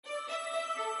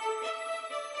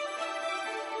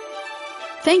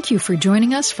Thank you for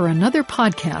joining us for another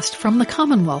podcast from the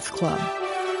Commonwealth Club.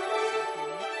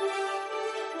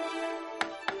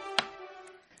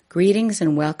 Greetings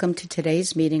and welcome to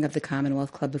today's meeting of the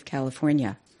Commonwealth Club of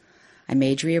California. I'm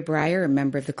Adria Breyer, a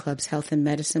member of the club's Health and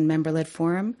Medicine Member-Led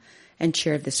Forum and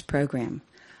chair of this program.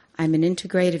 I'm an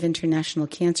integrative international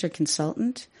cancer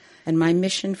consultant, and my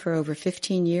mission for over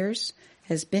 15 years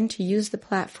has been to use the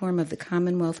platform of the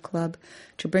Commonwealth Club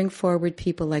to bring forward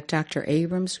people like Dr.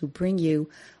 Abrams who bring you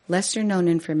lesser-known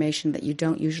information that you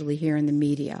don't usually hear in the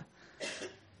media.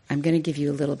 I'm going to give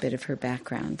you a little bit of her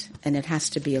background, and it has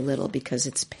to be a little because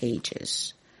it's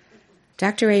pages.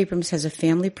 Dr. Abrams has a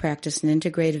family practice in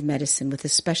integrative medicine with a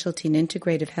specialty in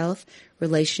integrative health,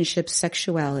 relationships,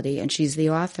 sexuality, and she's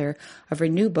the author of her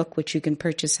new book, which you can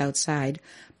purchase outside,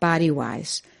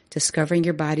 Bodywise, Discovering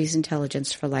Your Body's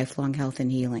Intelligence for Lifelong Health and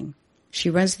Healing. She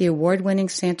runs the award-winning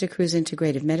Santa Cruz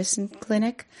Integrative Medicine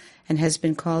Clinic and has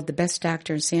been called the best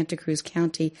doctor in Santa Cruz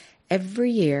County every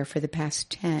year for the past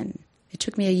 10. It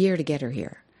took me a year to get her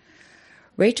here.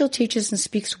 Rachel teaches and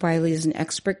speaks widely as an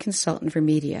expert consultant for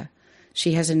media.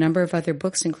 She has a number of other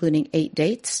books, including 8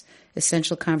 Dates,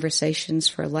 Essential Conversations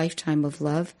for a Lifetime of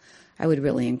Love. I would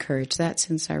really encourage that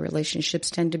since our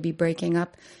relationships tend to be breaking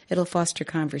up. It'll foster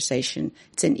conversation.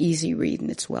 It's an easy read,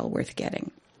 and it's well worth getting.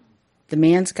 The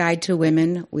Man's Guide to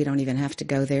Women. We don't even have to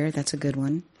go there. That's a good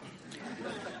one.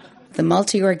 The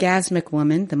Multi-Orgasmic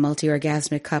Woman, The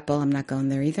Multi-Orgasmic Couple. I'm not going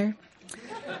there either.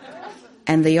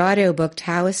 And the audiobook,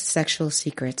 Taoist Sexual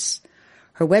Secrets.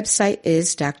 Her website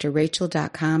is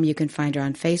drrachel.com. You can find her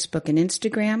on Facebook and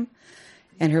Instagram,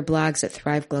 and her blogs at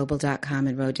thriveglobal.com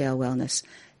and Rodale Wellness.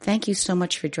 Thank you so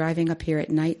much for driving up here at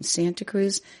night in Santa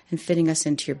Cruz and fitting us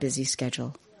into your busy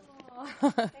schedule.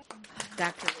 Dr.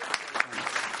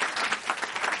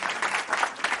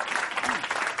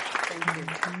 Thank you.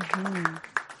 Mm-hmm.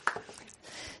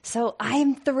 So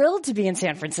I'm thrilled to be in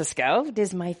San Francisco. It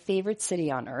is my favorite city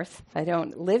on earth. I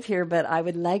don't live here, but I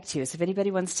would like to. So if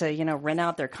anybody wants to, rent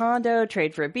out their condo,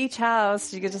 trade for a beach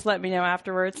house, you can just let me know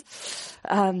afterwards.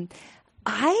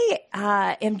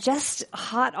 I am just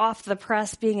hot off the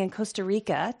press being in Costa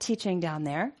Rica, teaching down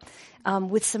there,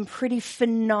 with some pretty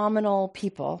phenomenal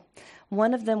people.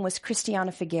 One of them was Cristiana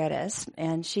Figueres,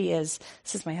 and this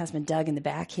is my husband Doug in the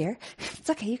back here. It's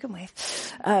okay, you can wave.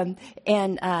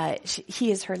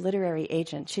 He is her literary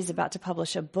agent. She's about to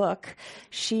publish a book.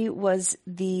 She was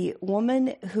the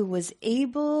woman who was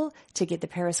able to get the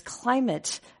Paris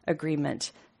Climate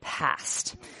Agreement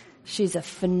passed. She's a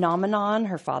phenomenon.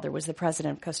 Her father was the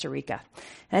president of Costa Rica.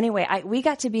 Anyway, we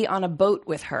got to be on a boat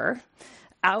with her,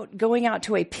 going out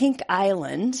to a pink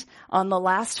island on the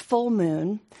last full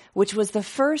moon, which was the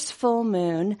first full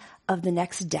moon of the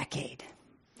next decade.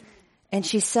 And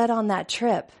she said on that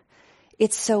trip,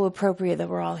 it's so appropriate that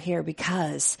we're all here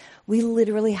because we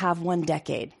literally have 1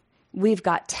 decade. We've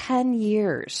got 10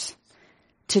 years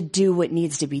to do what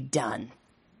needs to be done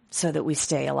so that we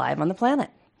stay alive on the planet.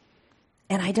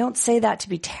 And I don't say that to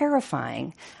be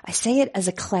terrifying. I say it as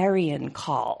a clarion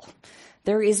call.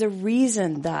 There is a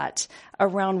reason that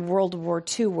around World War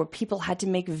II, where people had to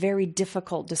make very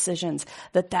difficult decisions,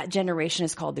 that generation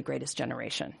is called the greatest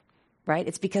generation, right?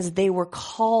 It's because they were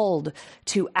called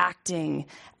to acting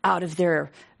out of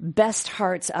their best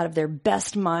hearts, out of their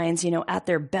best minds, at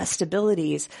their best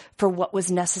abilities for what was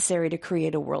necessary to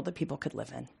create a world that people could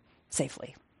live in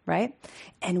safely, right?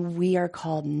 And we are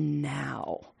called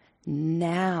now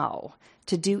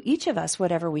to do each of us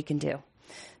whatever we can do.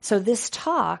 So this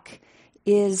talk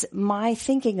is my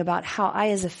thinking about how I,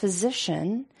 as a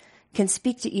physician, can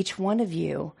speak to each one of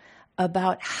you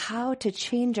about how to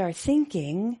change our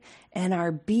thinking and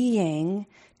our being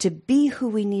to be who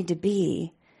we need to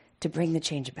be to bring the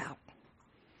change about.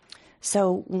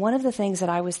 So one of the things that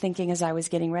I was thinking as I was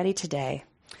getting ready today,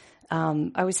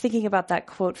 I was thinking about that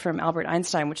quote from Albert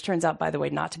Einstein, which turns out, by the way,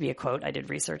 not to be a quote. I did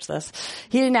research this.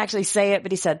 He didn't actually say it,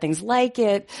 but he said things like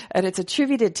it, and it's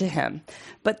attributed to him.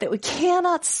 But that we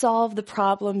cannot solve the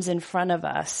problems in front of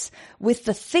us with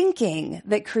the thinking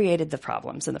that created the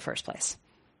problems in the first place,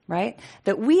 right?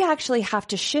 That we actually have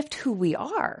to shift who we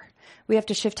are. We have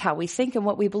to shift how we think and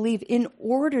what we believe in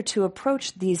order to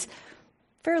approach these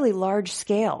fairly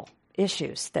large-scale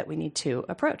issues that we need to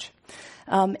approach.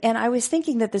 And I was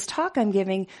thinking that this talk I'm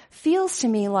giving feels to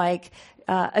me like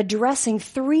addressing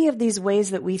 3 of these ways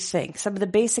that we think, some of the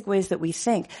basic ways that we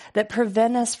think that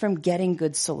prevent us from getting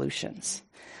good solutions.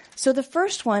 So the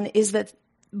first one is that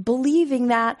believing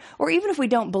that, or even if we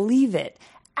don't believe it,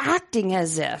 acting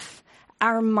as if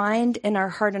our mind and our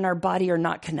heart and our body are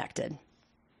not connected.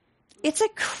 It's a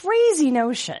crazy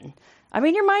notion. I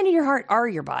mean, your mind and your heart are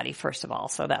your body, first of all,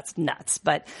 so that's nuts.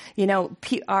 But, you know,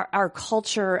 our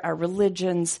culture, our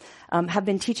religions have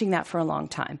been teaching that for a long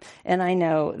time. And I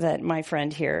know that my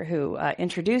friend here who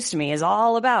introduced me is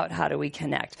all about how do we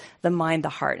connect the mind, the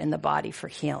heart, and the body for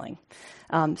healing.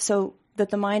 So that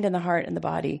the mind and the heart and the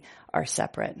body are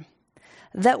separate.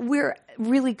 That we're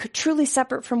really truly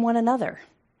separate from one another.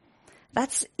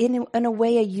 That's, in a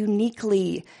way, a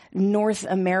uniquely North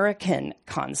American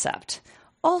concept.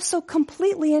 Also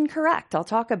completely incorrect. I'll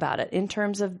talk about it in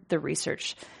terms of the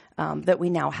research that we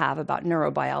now have about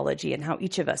neurobiology and how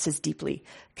each of us is deeply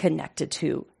connected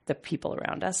to the people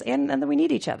around us and that we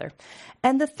need each other.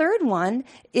 And the third one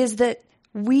is that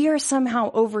we are somehow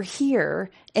over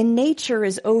here and nature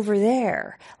is over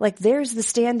there. Like there's the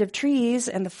stand of trees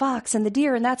and the fox and the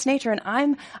deer and that's nature and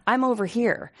I'm over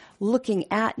here looking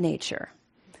at nature.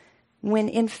 When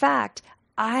in fact,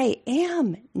 I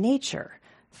am nature.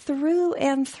 Through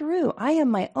and through. I am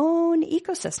my own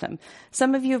ecosystem.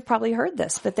 Some of you have probably heard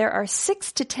this, that there are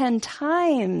 6 to 10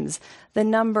 times the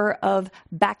number of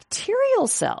bacterial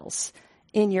cells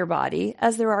in your body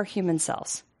as there are human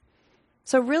cells.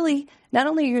 So really, not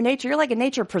only are you nature, you're like a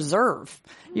nature preserve.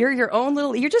 You're your own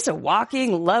you're just a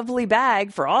walking, lovely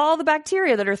bag for all the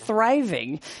bacteria that are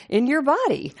thriving in your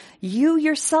body. You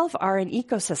yourself are an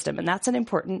ecosystem, and that's an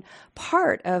important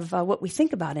part of what we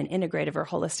think about in integrative or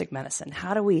holistic medicine.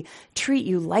 How do we treat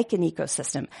you like an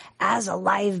ecosystem, as a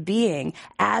live being,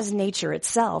 as nature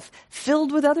itself,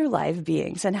 filled with other live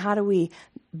beings, and how do we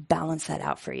balance that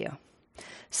out for you?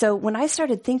 So when I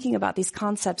started thinking about these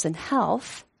concepts in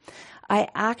health, I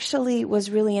actually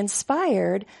was really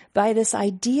inspired by this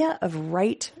idea of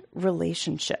right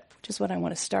relationship, which is what I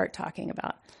want to start talking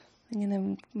about. I'm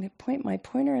going to point my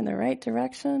pointer in the right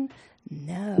direction.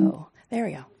 No. There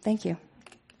we go. Thank you.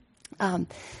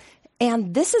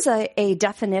 And this is a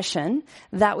definition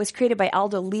that was created by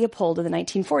Aldo Leopold in the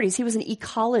 1940s. He was an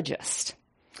ecologist.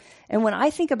 And when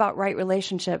I think about right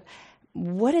relationship,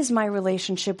 what is my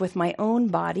relationship with my own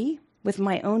body, with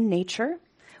my own nature?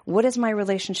 What is my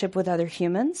relationship with other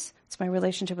humans? It's my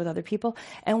relationship with other people.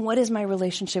 And what is my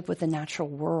relationship with the natural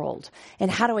world?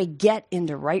 And how do I get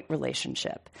into right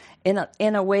relationship in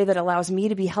a way that allows me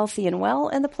to be healthy and well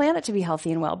and the planet to be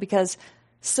healthy and well? Because,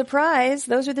 surprise,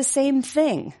 those are the same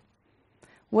thing.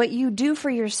 What you do for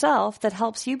yourself that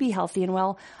helps you be healthy and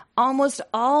well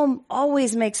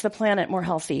always makes the planet more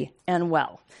healthy and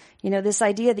well. You know, this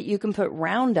idea that you can put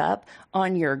Roundup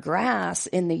on your grass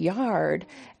in the yard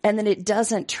and then it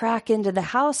doesn't track into the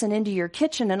house and into your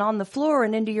kitchen and on the floor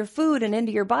and into your food and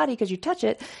into your body because you touch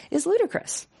it is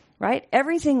ludicrous, right?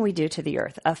 Everything we do to the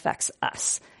earth affects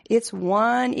us. It's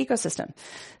one ecosystem.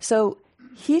 So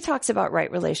he talks about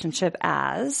right relationship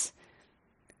as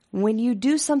when you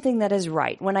do something that is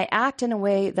right, when I act in a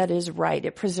way that is right,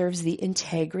 it preserves the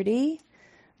integrity,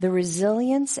 the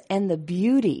resilience, and the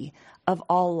beauty of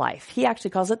all life. He actually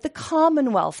calls it the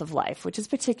commonwealth of life, which is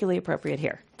particularly appropriate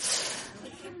here.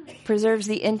 Preserves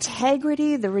the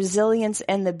integrity, the resilience,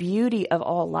 and the beauty of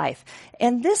all life.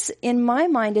 And this, in my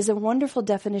mind, is a wonderful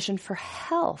definition for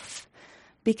health.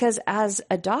 Because as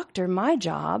a doctor, my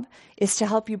job is to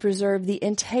help you preserve the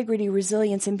integrity,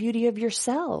 resilience, and beauty of your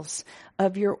cells,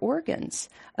 of your organs,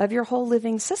 of your whole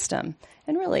living system,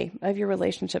 and really of your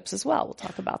relationships as well. We'll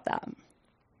talk about that.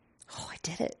 Oh, I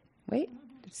did it. Wait.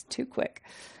 It's too quick.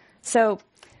 So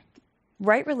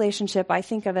right relationship, I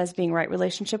think of as being right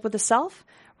relationship with the self,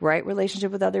 right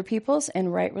relationship with other peoples,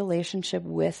 and right relationship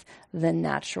with the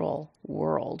natural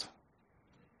world.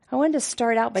 I wanted to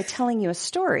start out by telling you a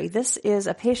story. This is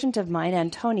a patient of mine,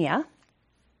 Antonia.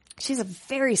 She's a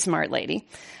very smart lady.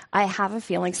 I have a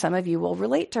feeling some of you will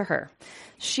relate to her.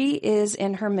 She is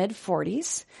in her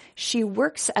mid-40s. She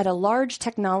works at a large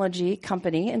technology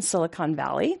company in Silicon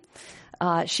Valley.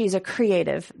 She's a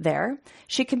creative there.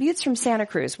 She commutes from Santa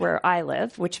Cruz, where I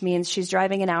live, which means she's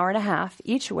driving an hour and a half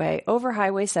each way over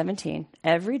Highway 17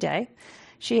 every day.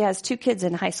 She has 2 kids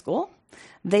in high school.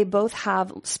 They both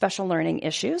have special learning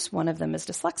issues. One of them is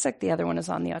dyslexic. The other one is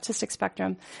on the autistic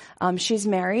spectrum. She's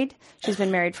married. She's been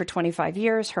married for 25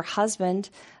 years. Her husband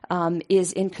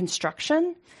is in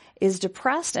construction, is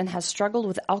depressed, and has struggled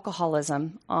with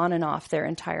alcoholism on and off their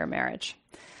entire marriage.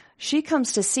 She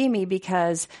comes to see me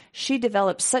because she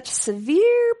developed such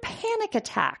severe panic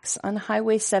attacks on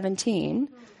Highway 17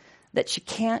 that she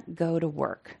can't go to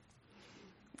work.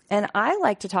 And I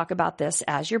like to talk about this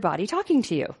as your body talking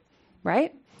to you,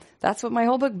 right? That's what my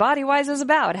whole book, Body Wise, is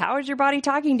about. How is your body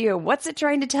talking to you? What's it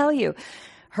trying to tell you?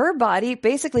 Her body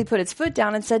basically put its foot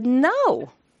down and said,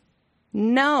 no.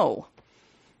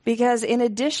 Because in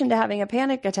addition to having a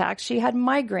panic attack, she had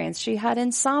migraines, she had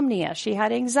insomnia, she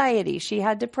had anxiety, she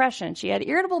had depression, she had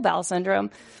irritable bowel syndrome,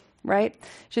 right?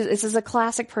 This is a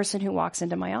classic person who walks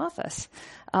into my office.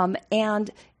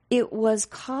 And it was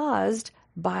caused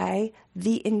by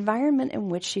the environment in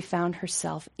which she found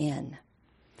herself in.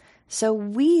 So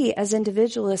we as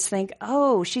individualists think,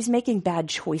 oh, she's making bad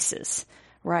choices,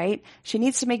 right? She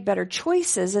needs to make better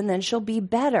choices and then she'll be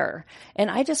better.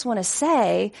 And I just want to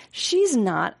say she's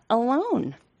not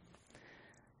alone.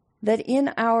 That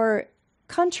in our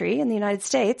country, in the United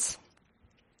States,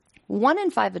 1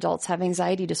 in 5 adults have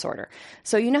anxiety disorder.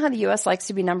 So you know how the U.S. likes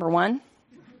to be number one?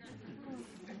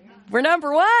 We're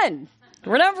number one.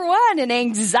 We're number one in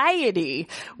anxiety.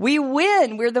 We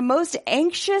win. We're the most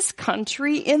anxious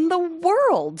country in the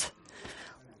world.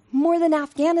 More than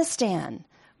Afghanistan,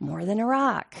 more than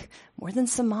Iraq, more than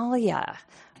Somalia,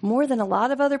 more than a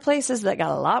lot of other places that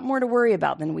got a lot more to worry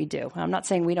about than we do. I'm not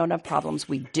saying we don't have problems.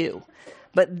 We do.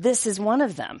 But this is one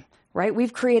of them, right?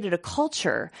 We've created a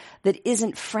culture that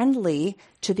isn't friendly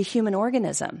to the human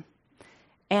organism.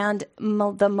 And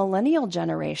the millennial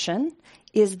generation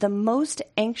is the most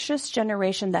anxious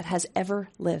generation that has ever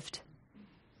lived.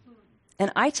 And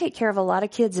I take care of a lot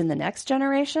of kids in the next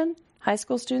generation, high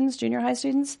school students, junior high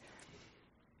students.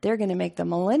 They're going to make the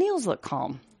millennials look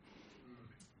calm.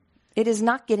 It is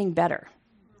not getting better.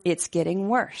 It's getting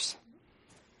worse.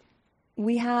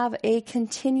 We have a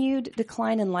continued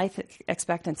decline in life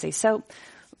expectancy. So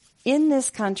in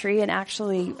this country, and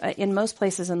actually in most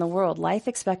places in the world, life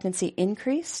expectancy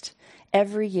increased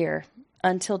every year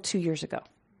until 2 years ago.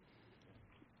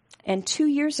 And 2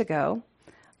 years ago,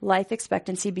 life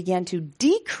expectancy began to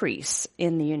decrease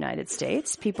in the United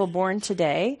States. People born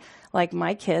today, like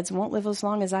my kids, won't live as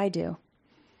long as I do.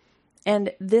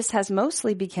 And this has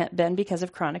mostly been because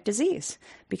of chronic disease,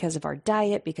 because of our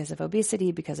diet, because of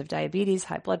obesity, because of diabetes,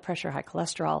 high blood pressure, high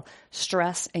cholesterol,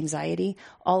 stress, anxiety,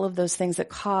 all of those things that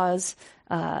cause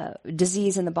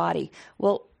disease in the body.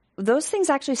 Well, those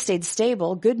things actually stayed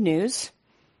stable. Good news.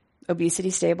 Obesity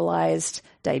stabilized,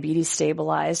 diabetes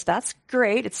stabilized. That's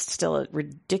great. It's still at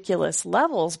ridiculous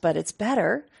levels, but it's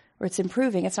better, or it's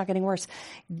improving. It's not getting worse.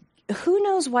 Who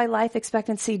knows why life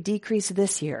expectancy decreased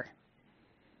this year?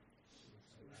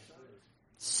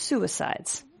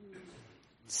 Suicides.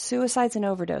 Suicides and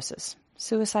overdoses.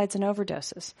 Suicides and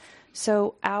overdoses.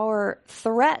 So our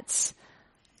threats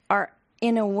are,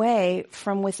 in a way,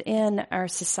 from within our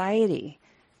society.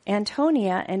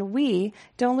 Antonia and we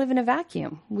don't live in a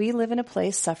vacuum. We live in a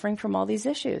place suffering from all these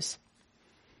issues.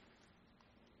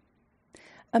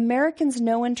 Americans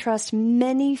know and trust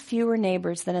many fewer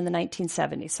neighbors than in the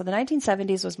 1970s. So the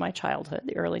 1970s was my childhood,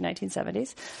 the early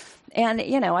 1970s. And,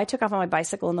 I took off on my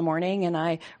bicycle in the morning and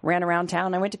I ran around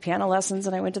town. I went to piano lessons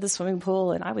and I went to the swimming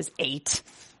pool and I was 8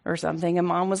 or something. And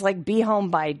Mom was like, be home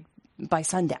by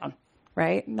sundown.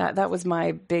 Right? That was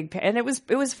my big, and it was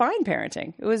fine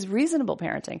parenting. It was reasonable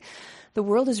parenting. The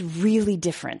world is really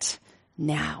different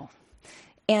now.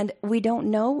 And we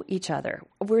don't know each other.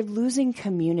 We're losing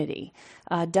community.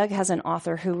 Doug has an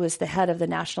author who was the head of the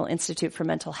National Institute for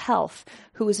Mental Health,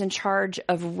 who was in charge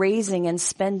of raising and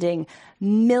spending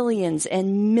millions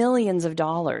and millions of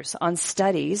dollars on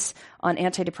studies on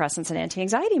antidepressants and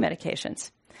anti-anxiety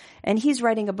medications. And he's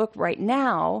writing a book right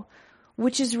now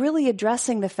which is really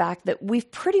addressing the fact that we've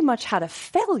pretty much had a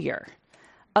failure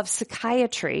of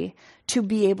psychiatry to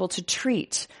be able to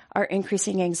treat our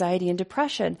increasing anxiety and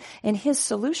depression. And his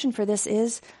solution for this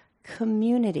is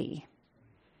community.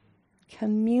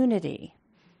 Community.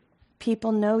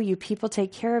 People know you. People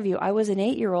take care of you. I was an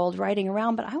 8-year-old riding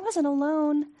around, but I wasn't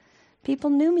alone. People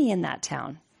knew me in that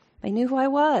town. They knew who I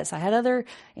was. I had other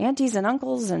aunties and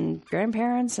uncles and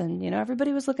grandparents and,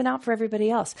 everybody was looking out for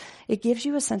everybody else. It gives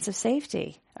you a sense of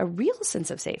safety, a real sense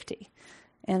of safety.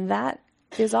 And that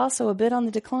is also a bit on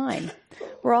the decline.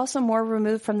 We're also more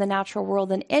removed from the natural world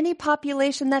than any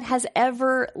population that has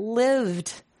ever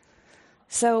lived.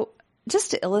 So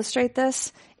just to illustrate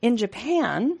this, in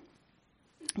Japan,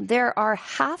 there are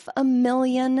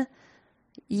 500,000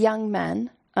 young men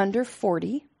under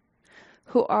 40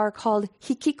 who are called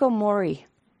hikikomori.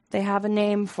 They have a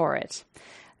name for it.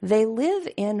 They live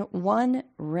in one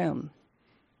room,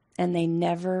 and they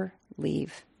never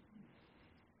leave.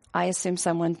 I assume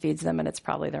someone feeds them, and it's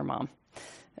probably their mom.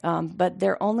 But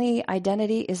their only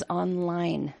identity is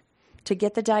online. To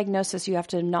get the diagnosis, you have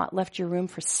to have not left your room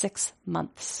for 6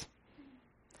 months.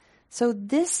 So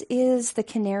this is the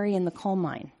canary in the coal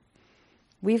mine.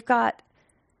 We've got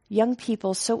young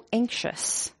people so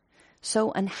anxious,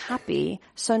 so unhappy,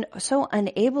 so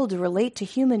unable to relate to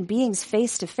human beings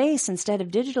face to face instead of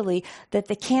digitally that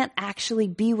they can't actually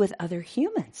be with other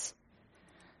humans.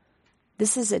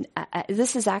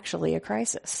 This is actually a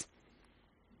crisis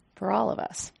for all of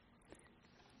us.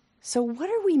 So what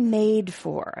are we made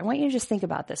for? I want you to just think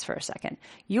about this for a second.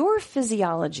 Your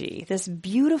physiology, this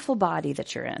beautiful body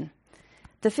that you're in,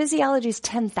 the physiology is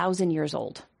 10,000 years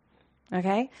old,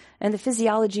 okay? And the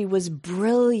physiology was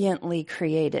brilliantly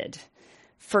created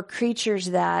for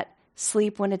creatures that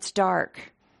sleep when it's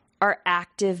dark, are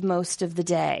active most of the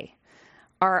day,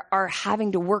 are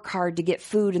having to work hard to get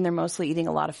food, and they're mostly eating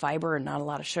a lot of fiber and not a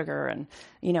lot of sugar and,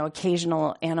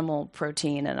 occasional animal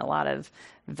protein and a lot of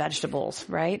vegetables,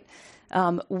 right?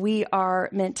 We are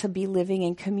meant to be living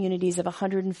in communities of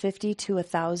 150 to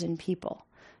 1,000 people.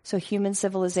 So human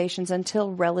civilizations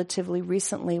until relatively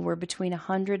recently were between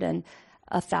 100 and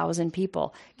 1,000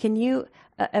 people. Can you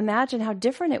imagine how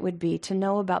different it would be to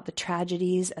know about the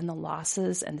tragedies and the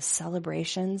losses and the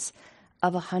celebrations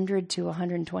of 100 to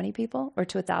 120 people or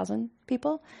to 1,000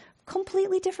 people?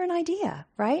 Completely different idea,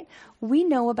 right? We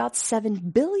know about 7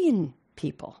 billion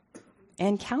people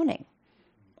and counting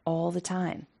all the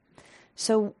time.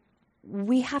 So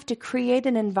we have to create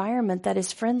an environment that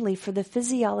is friendly for the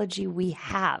physiology we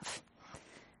have.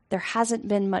 There hasn't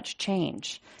been much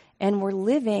change. And we're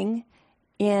living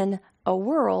in a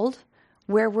world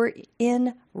where we're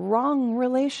in wrong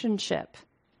relationship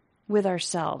with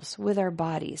ourselves, with our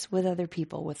bodies, with other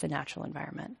people, with the natural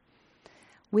environment.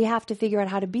 We have to figure out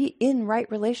how to be in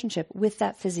right relationship with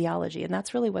that physiology. And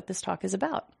that's really what this talk is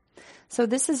about. So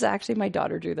this is actually, my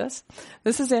daughter drew this.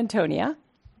 This is Antonia.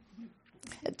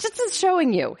 Just as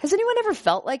showing you. Has anyone ever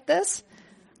felt like this?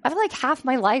 I feel like half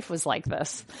my life was like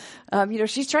this.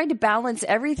 She's trying to balance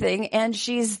everything and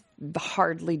she's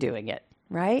hardly doing it,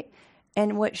 right?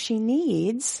 And what she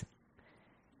needs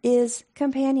is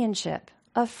companionship,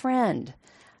 a friend,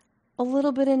 a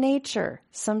little bit of nature,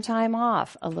 some time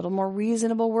off, a little more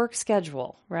reasonable work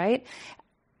schedule, right?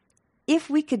 If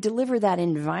we could deliver that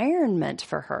environment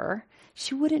for her,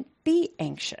 she wouldn't be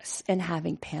anxious and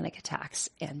having panic attacks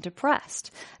and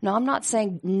depressed. Now, I'm not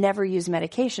saying never use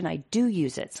medication. I do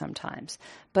use it sometimes,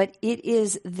 but it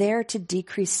is there to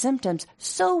decrease symptoms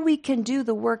so we can do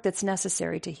the work that's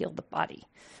necessary to heal the body,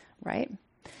 right?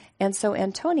 And so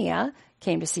Antonia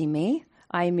came to see me.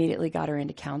 I immediately got her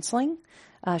into counseling.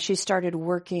 She started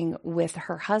working with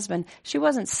her husband. She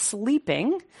wasn't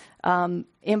sleeping,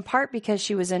 in part because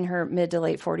she was in her mid to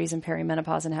late 40s and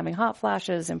perimenopause and having hot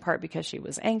flashes, in part because she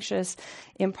was anxious,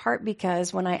 in part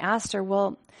because when I asked her,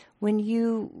 well, when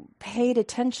you paid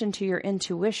attention to your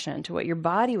intuition, to what your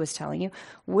body was telling you,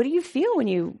 what do you feel when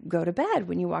you go to bed,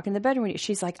 when you walk in the bedroom?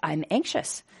 She's like, I'm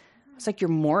anxious. I was like, you're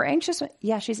more anxious?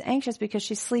 Yeah, she's anxious because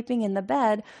she's sleeping in the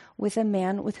bed with a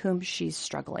man with whom she's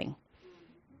struggling.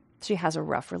 She has a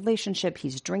rough relationship.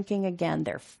 He's drinking again.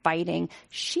 They're fighting.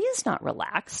 She is not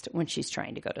relaxed when she's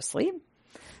trying to go to sleep.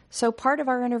 So part of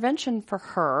our intervention for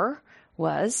her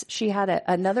was she had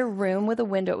another room with a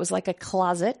window. It was like a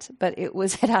closet, but it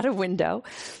had a window.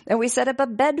 And we set up a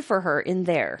bed for her in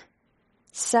there.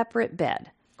 Separate bed,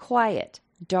 quiet,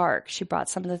 dark. She brought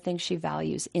some of the things she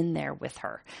values in there with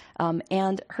her.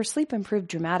 And her sleep improved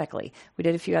dramatically. We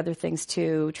did a few other things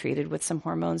too, treated with some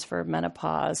hormones for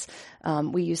menopause.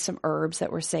 We used some herbs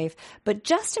that were safe. But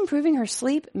just improving her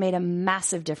sleep made a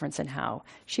massive difference in how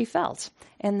she felt.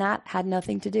 And that had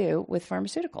nothing to do with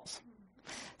pharmaceuticals.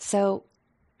 So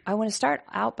I want to start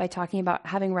out by talking about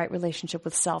having right relationship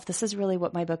with self. This is really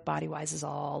what my book Body Wise is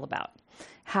all about.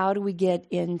 How do we get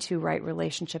into right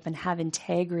relationship and have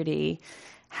integrity,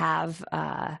 have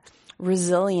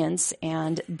resilience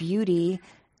and beauty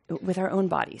with our own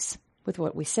bodies, with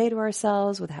what we say to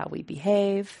ourselves, with how we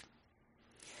behave.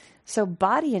 So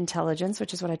body intelligence,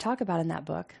 which is what I talk about in that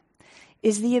book,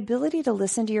 is the ability to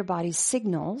listen to your body's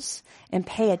signals and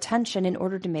pay attention in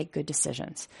order to make good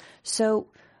decisions. So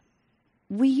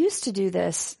we used to do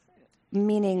this,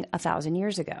 meaning 1,000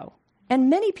 years ago, and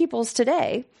many people's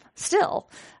today still,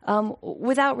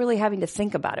 without really having to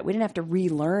think about it. We didn't have to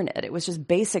relearn it. It was just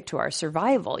basic to our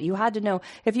survival. You had to know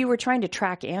if you were trying to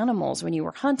track animals when you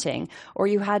were hunting, or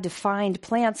you had to find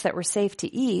plants that were safe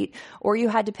to eat, or you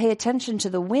had to pay attention to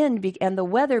the wind and the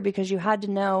weather because you had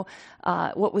to know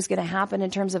what was going to happen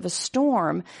in terms of a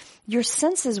storm. Your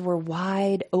senses were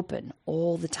wide open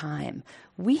all the time.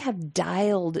 We have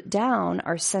dialed down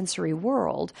our sensory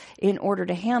world in order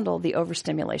to handle the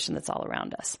overstimulation that's all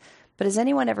around us. But has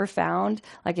anyone ever found,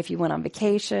 like if you went on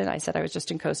vacation, I said I was just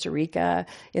in Costa Rica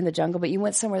in the jungle, but you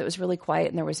went somewhere that was really quiet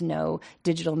and there was no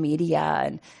digital media,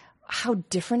 and how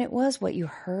different it was, what you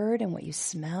heard and what you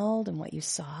smelled and what you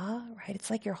saw, right? It's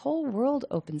like your whole world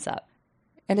opens up.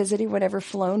 And has anyone ever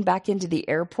flown back into the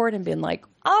airport and been like,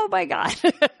 oh my God,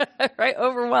 right?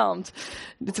 Overwhelmed.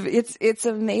 It's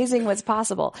amazing what's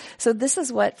possible. So this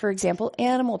is what, for example,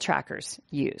 animal trackers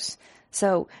use.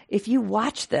 So if you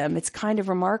watch them, it's kind of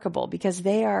remarkable because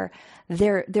they're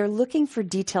looking for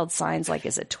detailed signs like,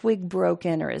 is a twig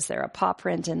broken or is there a paw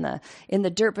print in the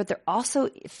dirt? But they're also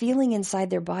feeling inside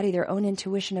their body their own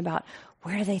intuition about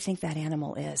where do they think that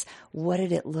animal is? What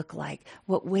did it look like?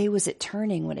 What way was it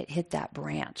turning when it hit that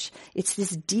branch? It's this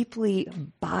deeply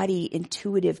body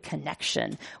intuitive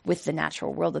connection with the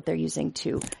natural world that they're using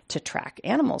to track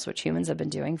animals, which humans have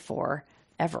been doing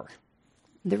forever.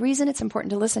 The reason it's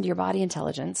important to listen to your body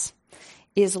intelligence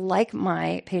is like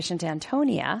my patient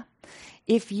Antonia.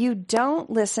 If you don't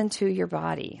listen to your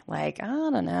body, like, I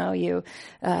don't know,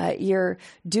 you're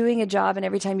doing a job and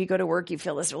every time you go to work, you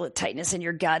feel this real tightness in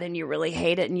your gut and you really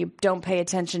hate it and you don't pay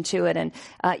attention to it. And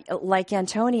like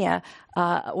Antonia,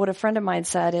 what a friend of mine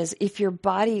said is if your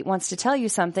body wants to tell you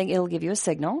something, it'll give you a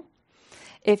signal.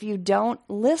 If you don't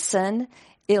listen,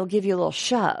 it'll give you a little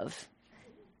shove.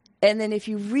 And then if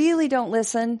you really don't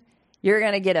listen, you're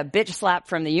going to get a bitch slap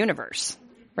from the universe,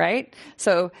 right?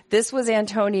 So this was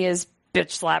Antonia's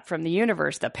bitch slap from the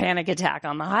universe, the panic attack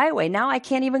on the highway. Now I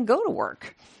can't even go to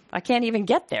work. I can't even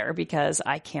get there because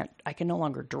I can no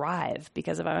longer drive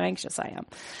because of how anxious I am.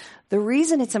 The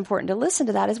reason it's important to listen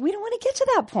to that is we don't want to get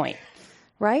to that point,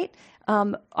 right?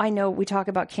 I know we talk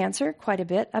about cancer quite a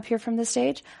bit up here from the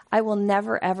stage. I will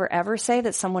never, ever, ever say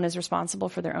that someone is responsible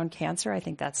for their own cancer. I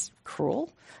think that's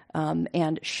cruel.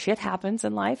 And shit happens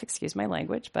in life, excuse my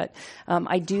language, but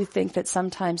I do think that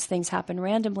sometimes things happen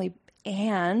randomly,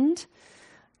 and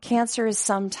cancer is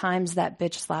sometimes that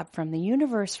bitch slap from the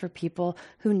universe for people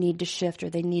who need to shift or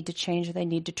they need to change or they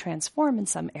need to transform in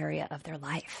some area of their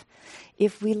life.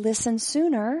 If we listen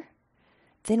sooner,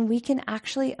 then we can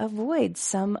actually avoid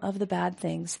some of the bad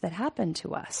things that happen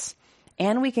to us.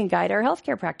 And we can guide our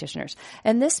healthcare practitioners.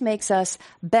 And this makes us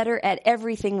better at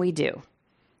everything we do.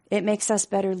 It makes us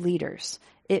better leaders.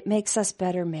 It makes us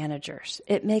better managers.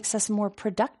 It makes us more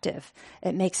productive.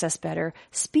 It makes us better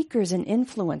speakers and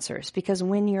influencers, because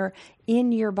when you're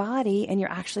in your body and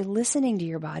you're actually listening to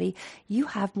your body, you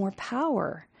have more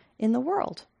power in the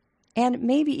world. And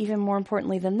maybe even more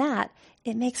importantly than that,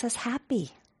 it makes us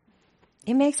happy.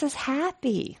 It makes us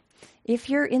happy. If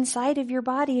you're inside of your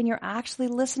body and you're actually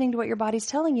listening to what your body's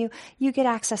telling you, you get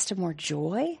access to more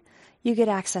joy. You get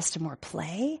access to more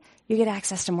play. You get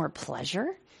access to more pleasure,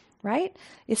 right?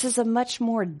 This is a much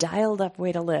more dialed up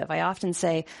way to live. I often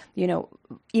say,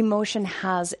 emotion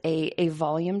has a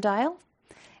volume dial.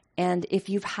 And if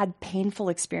you've had painful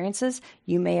experiences,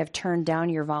 you may have turned down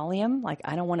your volume. Like,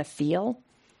 I don't want to feel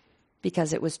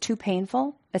because it was too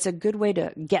painful. It's a good way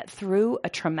to get through a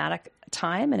traumatic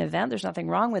time, an event. There's nothing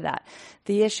wrong with that.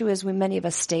 The issue is when many of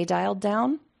us stay dialed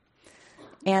down.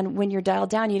 And when you're dialed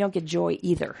down, you don't get joy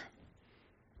either.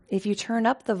 If you turn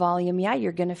up the volume,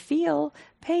 you're going to feel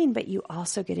pain, but you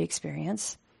also get to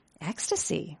experience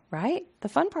ecstasy, right? The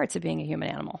fun parts of being a human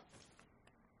animal.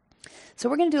 So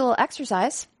we're going to do a little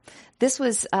exercise. This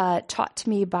was taught to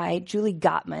me by Julie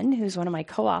Gottman, who's one of my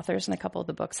co-authors in a couple of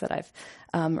the books that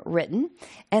I've written.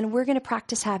 And we're going to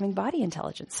practice having body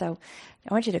intelligence. So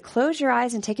I want you to close your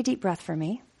eyes and take a deep breath for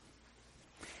me.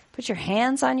 Put your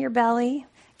hands on your belly.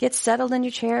 Get settled in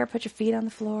your chair. Put your feet on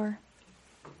the floor.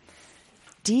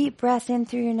 Deep breath in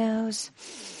through your nose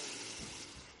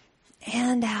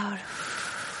and out.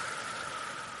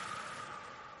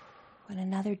 And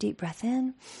another deep breath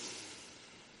in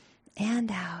and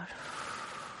out.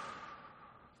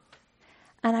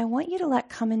 And I want you to let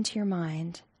come into your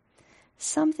mind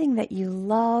something that you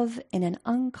love in an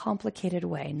uncomplicated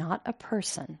way, not a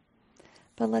person,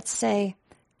 but let's say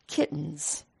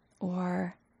kittens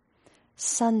or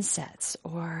sunsets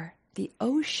or the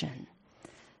ocean.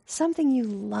 Something you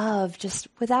love just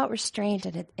without restraint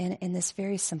in this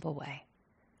very simple way.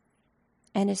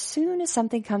 And as soon as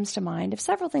something comes to mind, if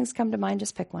several things come to mind,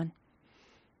 just pick one.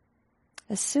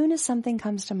 As soon as something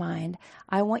comes to mind,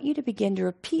 I want you to begin to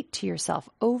repeat to yourself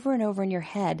over and over in your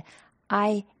head,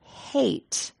 I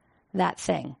hate that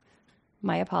thing.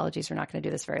 My apologies, we're not going to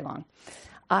do this very long.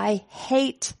 I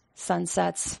hate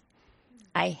sunsets.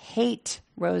 I hate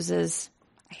roses.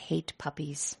 I hate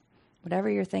puppies.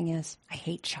 Whatever your thing is, I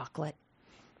hate chocolate.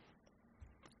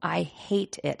 I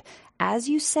hate it. As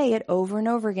you say it over and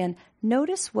over again,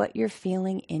 notice what you're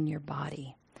feeling in your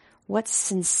body. What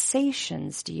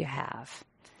sensations do you have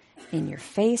in your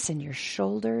face, in your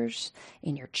shoulders,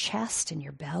 in your chest, in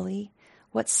your belly?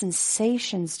 What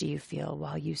sensations do you feel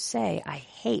while you say, I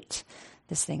hate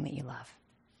this thing that you love?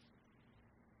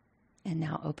 And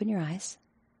now open your eyes.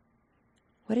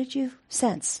 What did you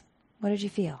sense? What did you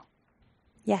feel?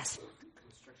 Yes.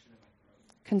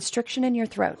 Constriction in your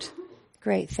throat.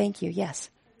 Great, thank you. Yes.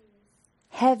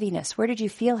 Heaviness. Where did you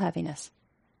feel heaviness?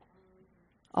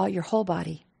 All your whole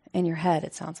body and your head,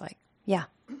 it sounds like. Yeah.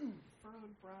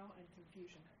 Furrowed brow and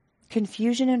confusion.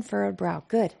 Confusion and furrowed brow.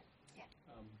 Good.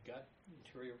 Gut,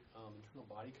 internal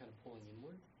body kind of pulling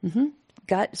inward. Mm-hmm.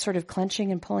 Gut sort of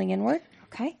clenching and pulling inward.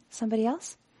 Okay. Somebody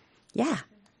else? Yeah. I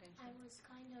was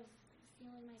kind of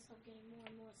feeling myself getting more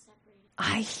and more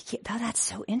separated. That's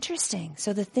so interesting.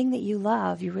 So the thing that you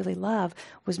love, you really love,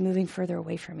 was moving further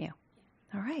away from you.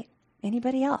 All right.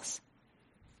 Anybody else?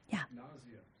 Yeah.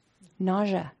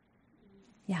 Nausea.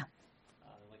 Yeah.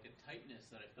 Like a tightness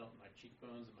that I felt in my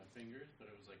cheekbones and my fingers, but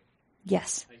it was like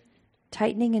Yes.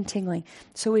 Tightening and tingling.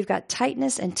 So we've got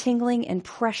tightness and tingling and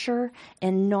pressure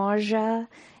and nausea.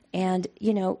 And,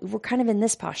 we're kind of in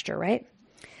this posture, right?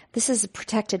 This is a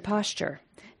protected posture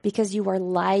because you are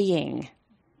lying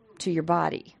to your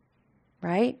body,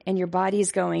 right? And your body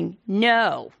is going,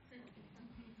 no,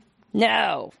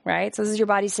 right? So this is your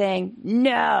body saying,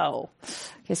 no.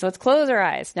 Okay, so let's close our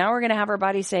eyes. Now we're going to have our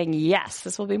body saying, yes,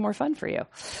 this will be more fun for you.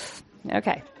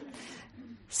 Okay.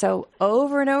 So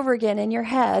over and over again in your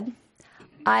head,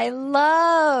 I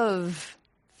love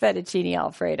fettuccine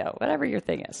Alfredo, whatever your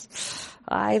thing is.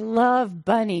 I love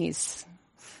bunnies.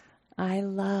 I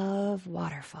love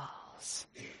waterfalls.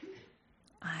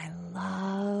 I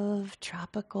love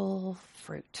tropical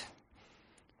fruit.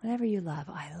 Whatever you love,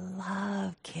 I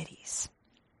love kitties.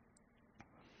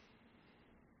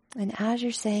 And as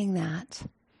you're saying that,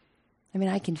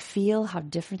 I can feel how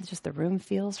different just the room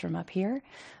feels from up here,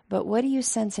 but what do you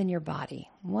sense in your body?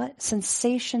 What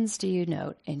sensations do you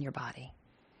note in your body?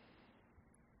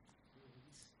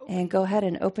 And go ahead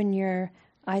and open your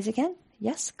eyes again.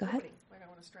 Yes, go ahead. Opening, like I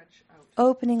want to stretch out.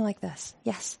 Opening like this.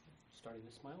 Yes. starting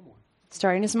to smile more.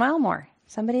 Starting to smile more.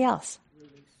 Somebody else.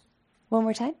 Release. One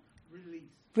more time. Release.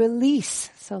 Release.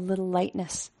 So a little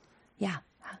lightness. Yeah.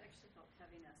 I actually felt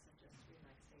heaviness and just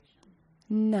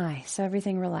relaxation. Nice. So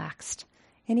everything relaxed.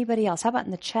 Anybody else? How about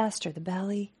in the chest or the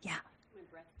belly? Yeah. My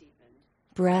breath deepened.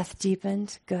 Breath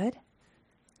deepened. Good.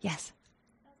 Yes.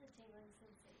 Felt a tingling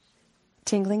sensation.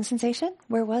 Tingling sensation?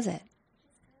 Where was it?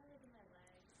 Just kind of like in my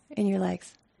legs. In your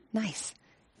legs. Nice.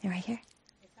 You're right here?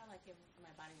 It felt like my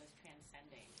body was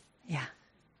transcending. Yeah.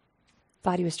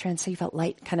 Body was so you felt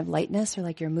light, kind of lightness, or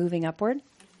like you're moving upward,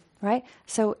 right?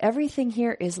 So everything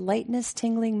here is lightness,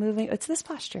 tingling, moving. It's this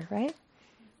posture, right?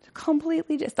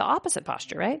 Completely, it's the opposite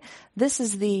posture, right? This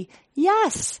is the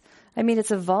yes.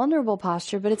 It's a vulnerable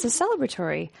posture, but it's a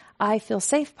celebratory, I feel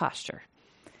safe posture.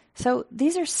 So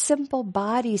these are simple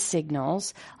body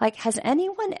signals. Like, has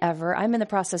anyone ever, I'm in the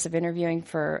process of interviewing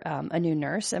for a new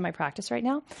nurse in my practice right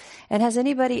now. And has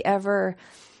anybody ever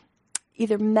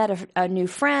either met a new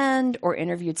friend or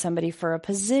interviewed somebody for a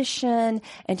position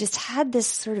and just had this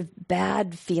sort of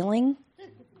bad feeling?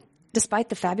 Despite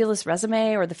the fabulous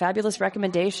resume or the fabulous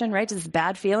recommendation, right? Just this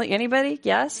bad feeling. Anybody?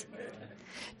 Yes?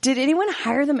 Did anyone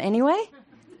hire them anyway?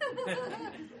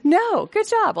 No. Good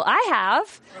job. Well, I have.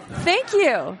 Thank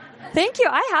you. Thank you.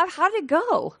 I have. How did it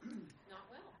go?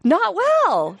 Not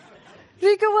well.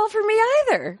 Didn't go well for me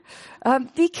either.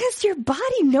 Because your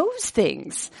body knows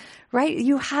things, right?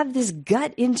 You have this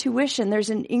gut intuition.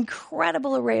 There's an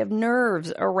incredible array of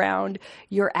nerves around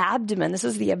your abdomen. This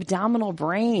is the abdominal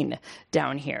brain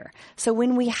down here. So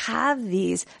when we have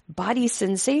these body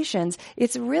sensations,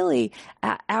 it's really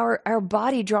our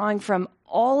body drawing from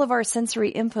all of our sensory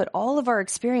input, all of our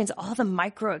experience, all the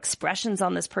micro expressions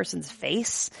on this person's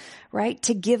face, right?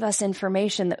 To give us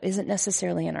information that isn't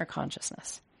necessarily in our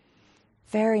consciousness.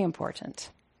 Very important.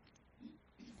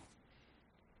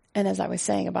 And as I was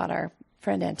saying about our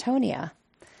friend Antonia,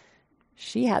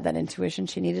 she had that intuition.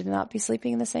 She needed to not be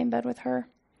sleeping in the same bed with her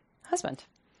husband.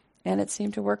 And it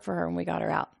seemed to work for her when we got her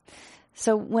out.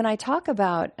 So when I talk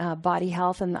about body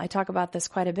health, and I talk about this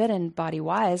quite a bit in Body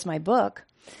Wise, my book,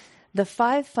 the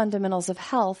 5 fundamentals of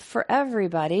health for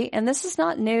everybody, and this is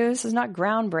not news, this is not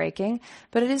groundbreaking,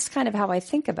 but it is kind of how I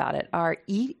think about it, are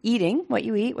eating, what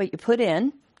you put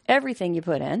in, everything you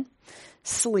put in,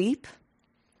 sleep,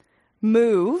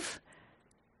 move.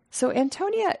 So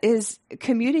Antonia is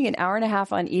commuting an hour and a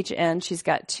half on each end. She's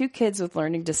got 2 kids with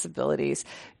learning disabilities.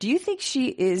 Do you think she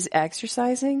is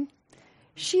exercising?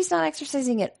 She's not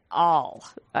exercising at all.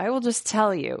 I will just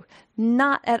tell you,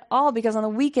 not at all, because on the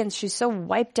weekends she's so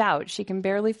wiped out she can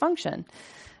barely function.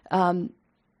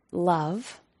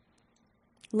 Love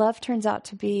turns out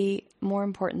to be more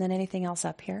important than anything else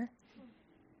up here.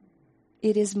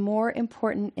 it is more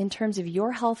important in terms of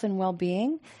your health and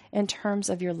well-being, in terms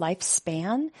of your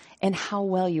lifespan and how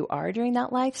well you are during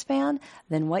that lifespan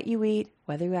than what you eat,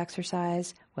 whether you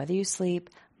exercise, whether you sleep,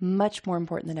 much more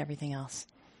important than everything else.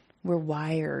 We're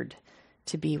wired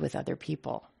to be with other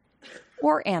people.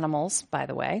 Or animals, by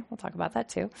the way. We'll talk about that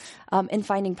too. And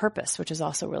finding purpose, which is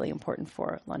also really important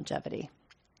for longevity.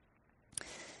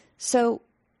 So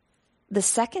the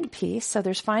second piece, so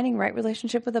there's finding right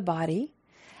relationship with the body.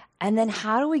 And then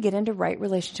how do we get into right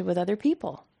relationship with other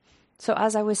people? So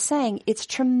as I was saying, it's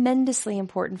tremendously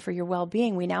important for your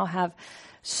well-being. We now have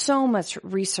so much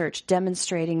research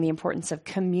demonstrating the importance of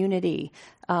community,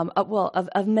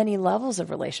 of many levels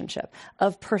of relationship,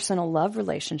 of personal love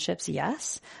relationships,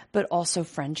 yes, but also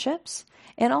friendships,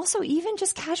 and also even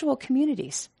just casual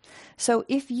communities. So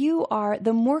if you are,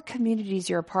 the more communities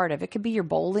you're a part of, it could be your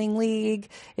bowling league,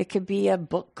 it could be a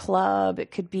book club,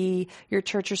 it could be your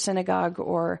church or synagogue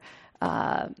or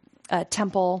a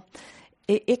temple.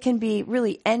 It can be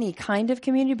really any kind of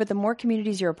community, but the more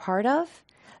communities you're a part of,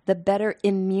 the better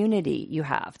immunity you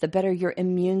have, the better your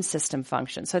immune system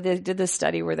functions. So they did this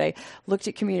study where they looked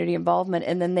at community involvement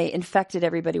and then they infected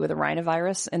everybody with a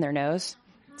rhinovirus in their nose.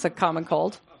 It's a common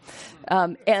cold.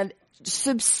 And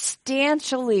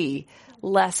substantially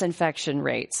less infection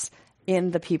rates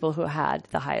in the people who had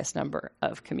the highest number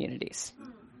of communities.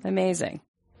 Amazing.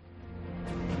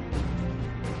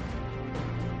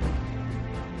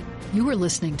 You are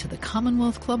listening to the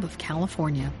Commonwealth Club of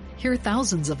California. Hear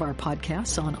thousands of our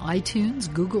podcasts on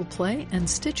iTunes, Google Play, and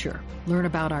Stitcher. Learn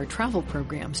about our travel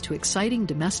programs to exciting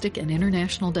domestic and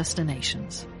international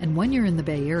destinations. And when you're in the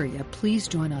Bay Area, please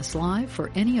join us live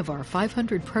for any of our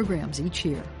 500 programs each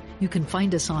year. You can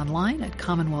find us online at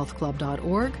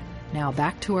commonwealthclub.org. Now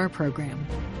back to our program.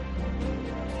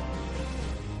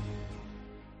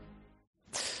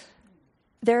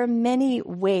 There are many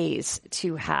ways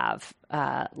to have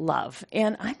love,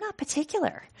 and I'm not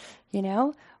particular,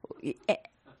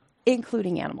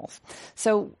 including animals.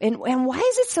 So, and why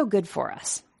is it so good for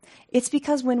us? It's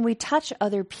because when we touch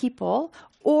other people,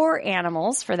 or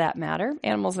animals for that matter,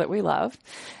 animals that we love,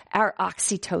 our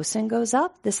oxytocin goes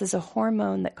up. This is a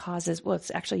hormone that causes, well,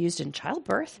 it's actually used in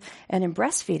childbirth and in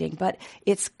breastfeeding, but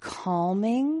it's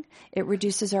calming. It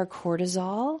reduces our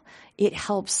cortisol. It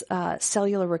helps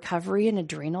cellular recovery and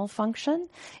adrenal function.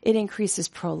 It increases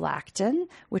prolactin,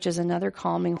 which is another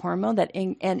calming hormone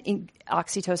and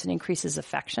oxytocin increases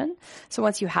affection. So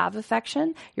once you have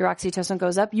affection, your oxytocin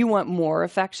goes up. You want more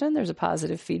affection. There's a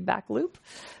positive feedback loop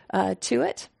to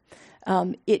it.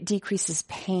 It decreases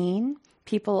pain.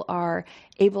 People are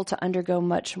able to undergo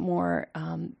much more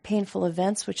painful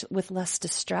events with less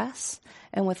distress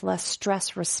and with less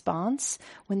stress response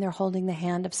when they're holding the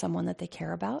hand of someone that they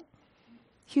care about.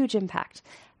 Huge impact.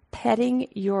 Petting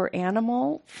your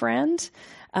animal friend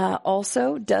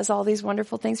also does all these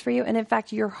wonderful things for you. And in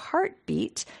fact, your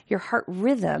heartbeat, your heart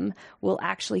rhythm will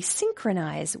actually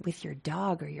synchronize with your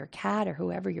dog or your cat or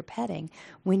whoever you're petting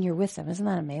when you're with them. Isn't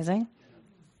that amazing?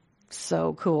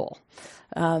 So cool.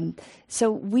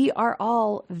 So we are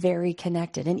all very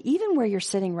connected. And even where you're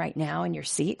sitting right now in your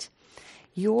seat,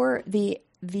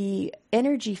 the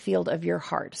energy field of your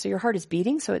heart. So your heart is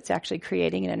beating, so it's actually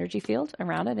creating an energy field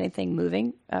around it. Anything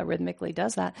moving rhythmically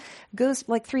does that. Goes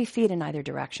like 3 feet in either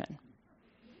direction.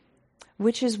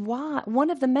 Which is why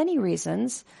one of the many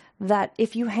reasons that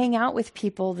if you hang out with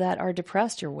people that are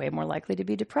depressed, you're way more likely to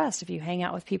be depressed. If you hang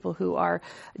out with people who are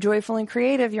joyful and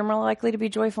creative, you're more likely to be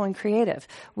joyful and creative.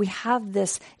 We have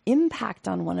this impact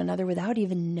on one another without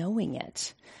even knowing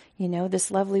it. This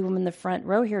lovely woman in the front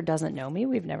row here doesn't know me.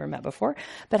 We've never met before.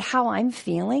 But how I'm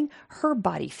feeling, her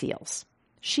body feels.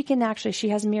 She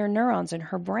has mirror neurons in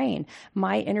her brain.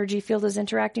 My energy field is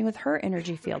interacting with her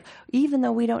energy field. Even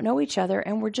though we don't know each other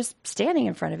and we're just standing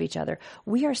in front of each other,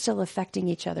 we are still affecting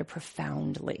each other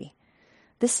profoundly.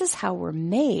 This is how we're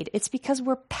made. It's because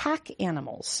we're pack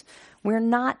animals. We're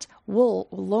not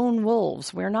lone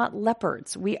wolves. We're not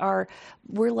leopards. We're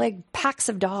like packs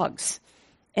of dogs.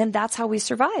 And that's how we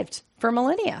survived for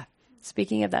millennia.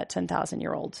 Speaking of that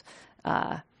 10,000-year-old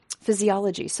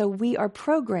physiology. So we are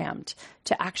programmed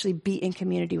to actually be in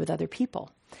community with other people.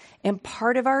 And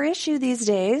part of our issue these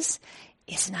days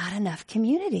is not enough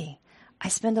community. I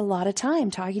spend a lot of time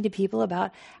talking to people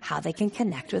about how they can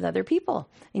connect with other people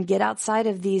and get outside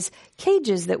of these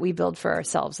cages that we build for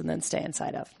ourselves and then stay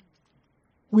inside of.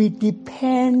 We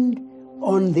depend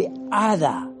on the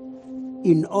other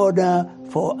in order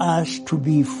for us to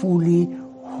be fully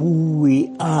who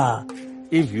we are.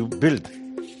 If you build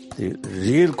the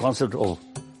real concept of,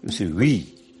 we,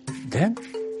 then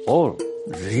all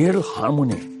real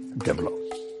harmony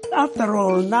develops. After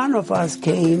all, none of us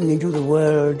came into the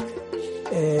world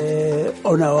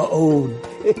on our own.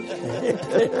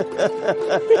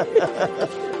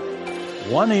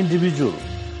 One individual,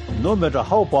 no matter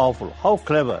how powerful, how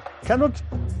clever, cannot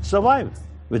survive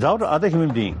without other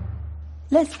human being.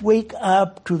 Let's wake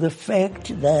up to the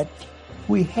fact that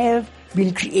we have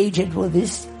been created for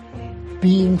this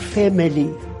being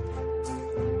family.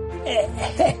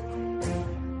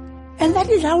 And that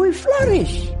is how we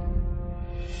flourish.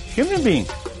 Human being,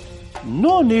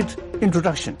 no need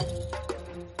introduction.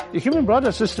 The human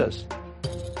brothers, sisters,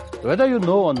 whether you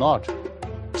know or not,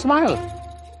 smile.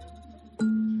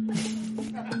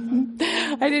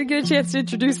 I didn't get a chance to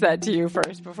introduce that to you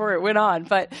first before it went on.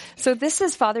 But so this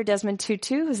is Father Desmond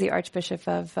Tutu, who's the Archbishop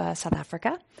of South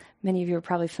Africa. Many of you are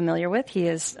probably familiar with. He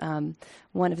is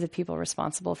one of the people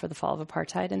responsible for the fall of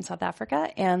apartheid in South Africa,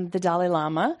 and the Dalai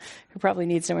Lama, who probably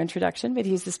needs no introduction, but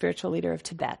he's the spiritual leader of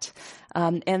Tibet.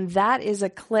 And that is a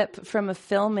clip from a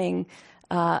filming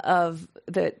of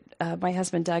that my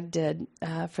husband Doug did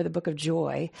for the Book of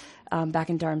Joy back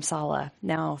in Dharamsala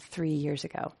now 3 years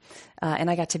ago. And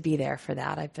I got to be there for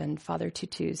that. I've been Father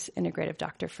Tutu's integrative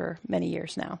doctor for many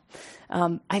years now.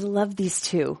 I love these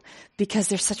two because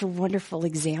they're such a wonderful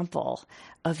example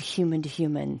of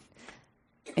human-to-human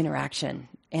interaction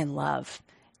and love.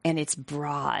 And it's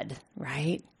broad,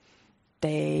 right?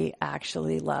 They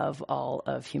actually love all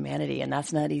of humanity, and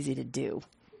that's not easy to do,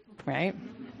 right?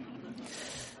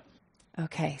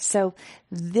 Okay, so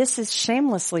this is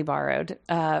shamelessly borrowed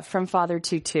from Father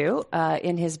Tutu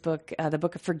in his book, The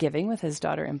Book of Forgiving, with his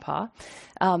daughter Impa,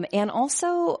 and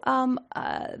also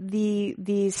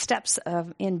the steps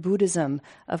in Buddhism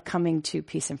of coming to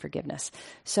peace and forgiveness.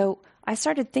 So I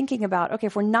started thinking about, okay,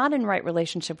 if we're not in right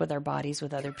relationship with our bodies,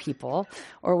 with other people,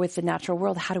 or with the natural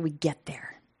world, how do we get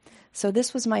there? So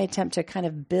this was my attempt to kind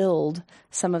of build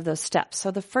some of those steps. So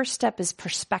the first step is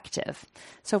perspective.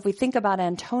 So if we think about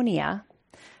Antonia,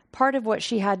 part of what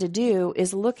she had to do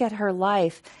is look at her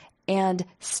life and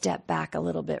step back a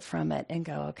little bit from it and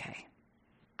go, okay,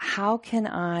 how can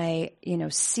I,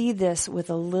 see this with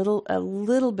a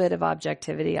little bit of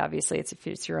objectivity? Obviously, if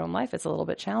it's your own life, it's a little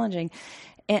bit challenging.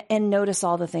 And notice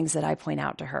all the things that I point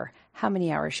out to her. How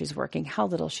many hours she's working, how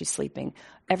little she's sleeping,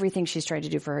 everything she's trying to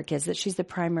do for her kids, that she's the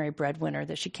primary breadwinner,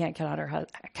 that she can't count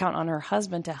on her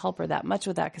husband to help her that much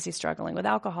with that because he's struggling with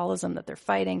alcoholism, that they're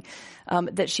fighting,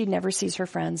 that she never sees her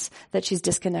friends, that she's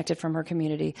disconnected from her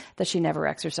community, that she never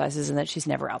exercises, and that she's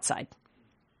never outside,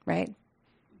 right?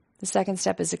 The second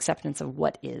step is acceptance of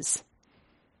what is.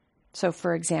 So,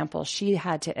 for example, she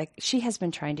has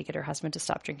been trying to get her husband to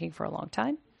stop drinking for a long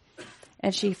time.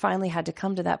 And she finally had to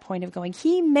come to that point of going,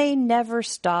 he may never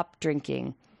stop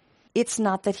drinking. It's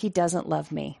not that he doesn't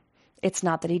love me. It's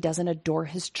not that he doesn't adore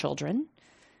his children.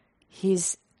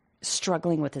 He's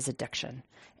struggling with his addiction,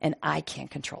 and I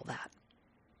can't control that.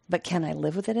 But can I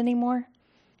live with it anymore?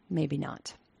 Maybe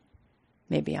not.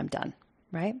 Maybe I'm done,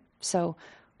 right? So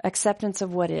acceptance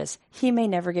of what is. He may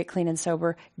never get clean and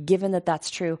sober. Given that that's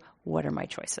true, what are my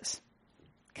choices?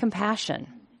 Compassion.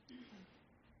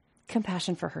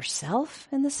 Compassion for herself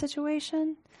in this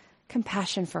situation,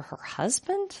 compassion for her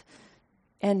husband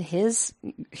and his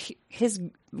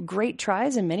great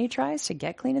tries and many tries to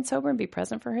get clean and sober and be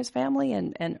present for his family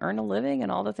and earn a living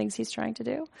and all the things he's trying to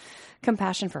do.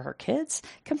 Compassion for her kids,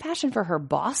 compassion for her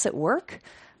boss at work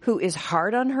who is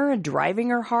hard on her and driving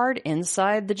her hard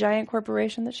inside the giant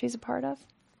corporation that she's a part of.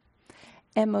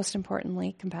 And most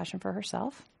importantly, compassion for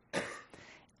herself.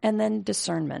 And then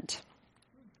discernment.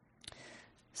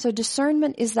 So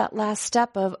discernment is that last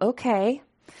step of, okay,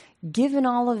 given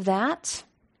all of that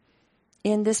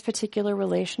in this particular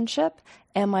relationship,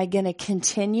 am I going to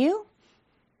continue?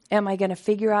 Am I going to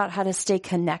figure out how to stay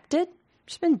connected?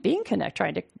 She's been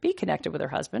trying to be connected with her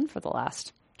husband for the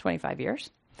last 25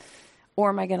 years. Or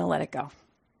am I going to let it go?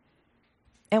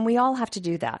 And we all have to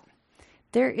do that.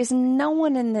 There is no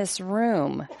one in this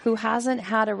room who hasn't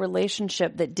had a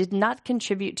relationship that did not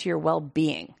contribute to your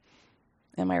well-being.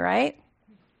 Am I right?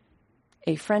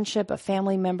 A friendship, a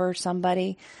family member,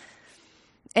 somebody.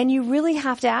 And you really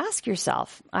have to ask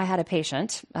yourself, I had a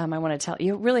patient, I want to tell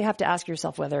you, really have to ask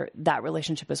yourself whether that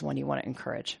relationship is one you want to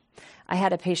encourage. I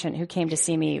had a patient who came to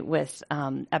see me with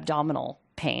abdominal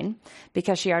pain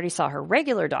because she already saw her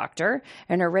regular doctor,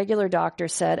 and her regular doctor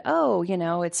said, oh,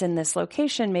 it's in this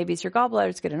location, maybe it's your gallbladder,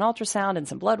 let's get an ultrasound and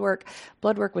some blood work.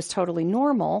 Blood work was totally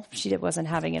normal. She wasn't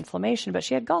having inflammation, but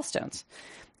she had gallstones.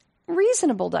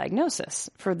 Reasonable diagnosis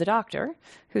for the doctor,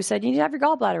 who said, you need to have your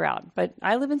gallbladder out. But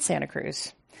I live in Santa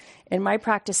Cruz, and my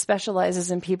practice specializes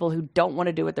in people who don't want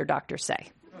to do what their doctors say,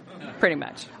 pretty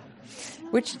much.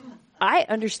 Which I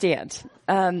understand.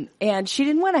 And she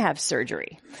didn't want to have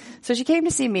surgery. So she came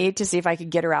to see me to see if I could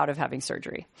get her out of having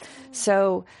surgery.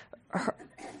 So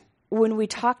when we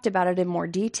talked about it in more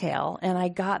detail and I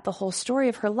got the whole story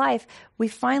of her life, we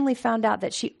finally found out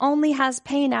that she only has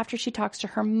pain after she talks to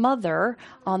her mother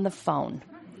on the phone.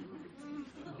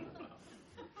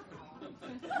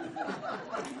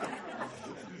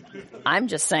 I'm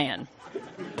just saying.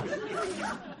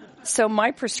 So my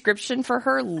prescription for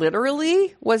her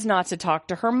literally was not to talk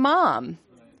to her mom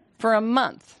for a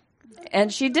month.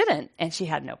 And she didn't. And she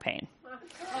had no pain.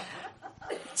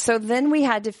 So then we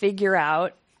had to figure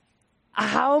out,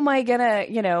 how am I gonna,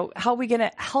 how are we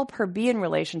gonna help her be in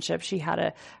relationship?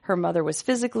 Her mother was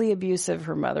physically abusive.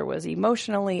 Her mother was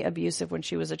emotionally abusive when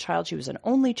she was a child. She was an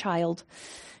only child.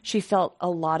 She felt a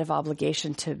lot of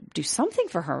obligation to do something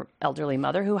for her elderly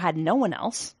mother who had no one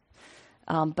else.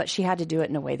 But she had to do it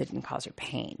in a way that didn't cause her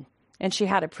pain. And she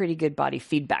had a pretty good body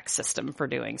feedback system for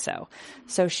doing so.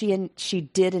 So she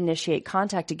did initiate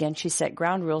contact again. She set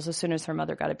ground rules. As soon as her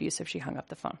mother got abusive, she hung up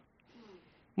the phone.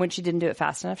 When she didn't do it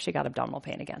fast enough, she got abdominal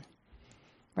pain again.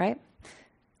 Right?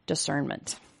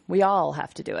 Discernment. We all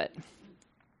have to do it.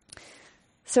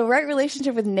 So right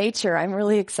relationship with nature, I'm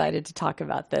really excited to talk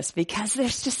about this because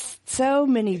there's just so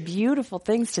many beautiful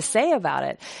things to say about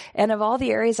it. And of all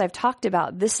the areas I've talked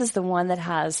about, this is the one that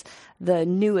has the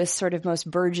newest, sort of most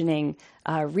burgeoning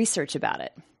research about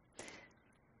it.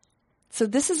 So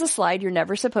this is a slide you're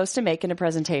never supposed to make in a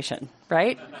presentation,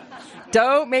 right?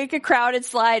 Don't make a crowded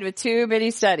slide with too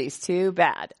many studies. Too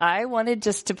bad. I wanted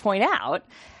just to point out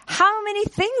how many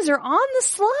things are on the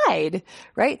slide,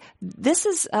 right? This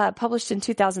is published in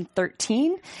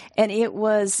 2013, and it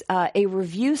was a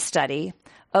review study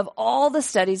of all the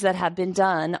studies that have been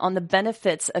done on the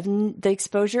benefits of the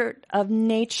exposure of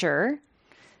nature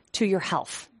to your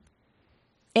health.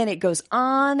 And it goes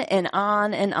on and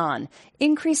on and on.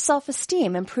 Increased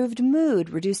self-esteem, improved mood,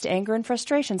 reduced anger and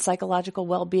frustration, psychological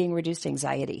well-being, reduced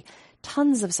anxiety.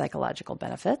 Tons of psychological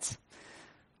benefits.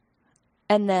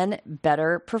 And then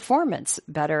better performance,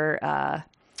 better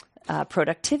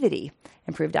productivity,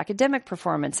 improved academic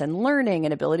performance and learning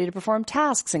and ability to perform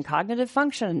tasks and cognitive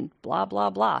function, blah, blah,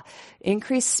 blah.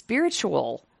 Increased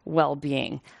spiritual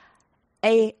well-being.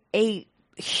 A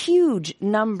huge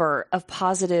number of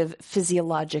positive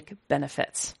physiologic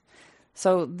benefits.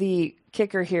 So the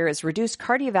kicker here is reduced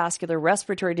cardiovascular,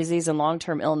 respiratory disease, and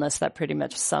long-term illness. That pretty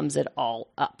much sums it all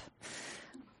up.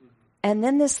 And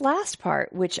then this last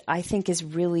part, which I think is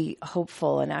really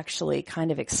hopeful and actually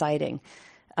kind of exciting,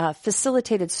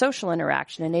 facilitated social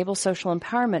interaction, enables social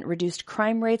empowerment, reduced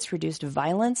crime rates, reduced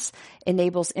violence,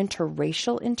 enables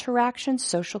interracial interaction,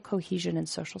 social cohesion, and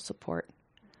social support.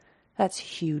 That's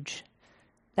huge.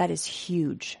 That is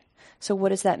huge. So what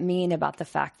does that mean about the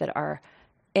fact that our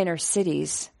inner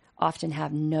cities often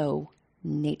have no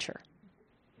nature?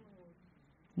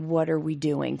 What are we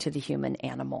doing to the human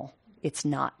animal? It's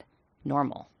not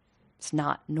normal. It's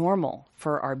not normal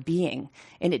for our being,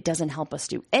 and it doesn't help us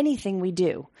do anything we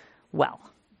do well.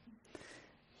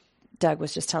 Doug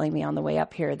was just telling me on the way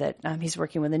up here that he's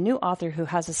working with a new author who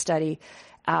has a study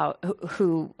out,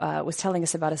 who was telling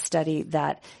us about a study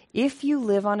that if you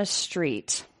live on a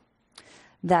street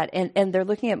that, and they're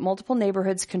looking at multiple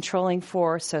neighborhoods controlling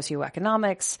for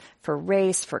socioeconomics, for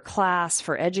race, for class,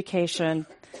 for education,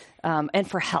 and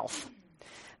for health.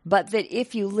 But that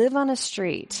if you live on a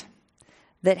street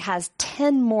that has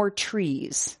 10 more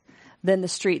trees than the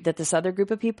street that this other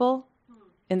group of people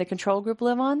in the control group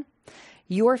live on,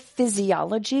 your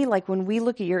physiology, like when we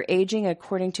look at your aging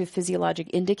according to physiologic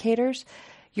indicators,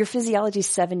 your physiology is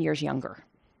 7 years younger.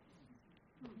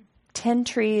 10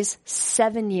 trees,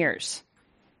 7 years.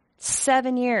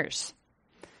 7 years.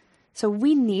 So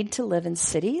we need to live in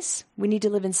cities. We need to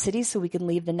live in cities so we can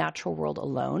leave the natural world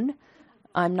alone.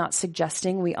 I'm not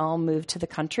suggesting we all move to the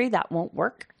country. That won't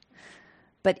work.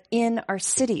 But in our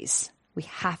cities, we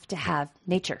have to have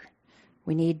nature.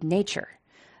 We need nature.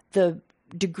 The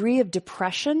degree of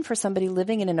depression for somebody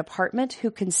living in an apartment who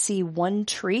can see one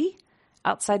tree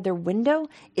outside their window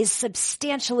is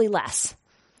substantially less.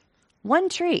 One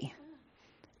tree.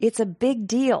 It's a big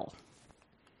deal.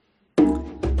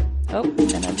 Oh,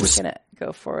 and I'm just going to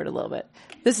go forward a little bit.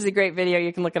 This is a great video.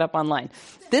 You can look it up online.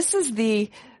 This is the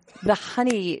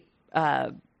honey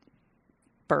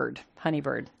bird.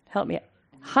 Honeybird. Help me out.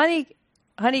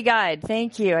 Honey guide.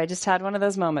 Thank you. I just had one of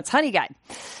those moments. Honey guide.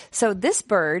 So this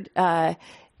bird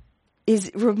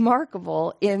is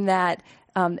remarkable in that,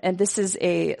 and this is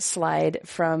a slide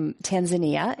from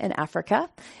Tanzania in Africa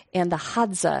and the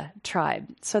Hadza tribe.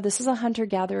 So this is a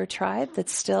hunter-gatherer tribe that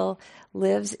still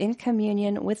lives in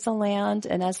communion with the land.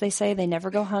 And as they say, they never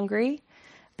go hungry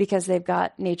because they've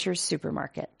got nature's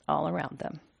supermarket all around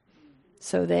them.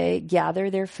 So they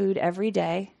gather their food every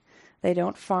day. They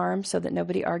don't farm so that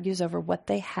nobody argues over what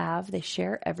they have. They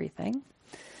share everything.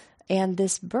 And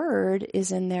this bird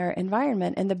is in their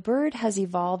environment, and the bird has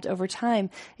evolved over time.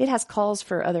 It has calls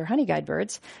for other honey guide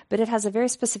birds, but it has a very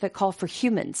specific call for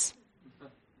humans.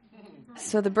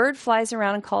 So the bird flies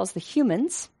around and calls the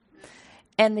humans,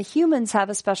 and the humans have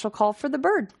a special call for the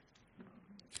bird.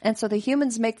 And so the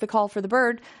humans make the call for the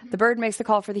bird makes the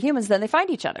call for the humans, then they find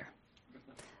each other.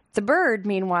 The bird,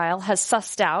 meanwhile, has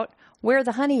sussed out where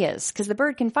the honey is, because the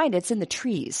bird can find it. It's in the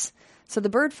trees. So the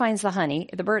bird finds the honey,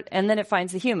 and then it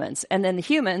finds the humans. And then the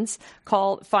humans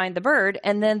find the bird,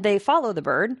 and then they follow the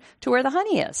bird to where the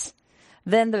honey is.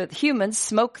 Then the humans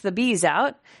smoke the bees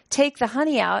out, take the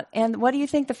honey out, and what do you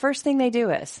think the first thing they do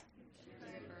is?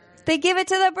 They give it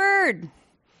to the bird.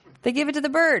 They give it to the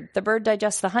bird. The bird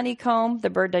digests the honeycomb, the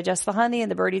bird digests the honey,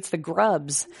 and the bird eats the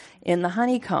grubs in the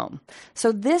honeycomb.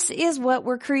 So this is what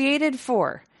we're created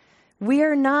for. We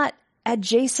are not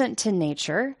adjacent to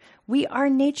nature. We are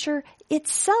nature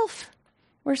itself.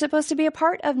 We're supposed to be a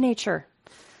part of nature.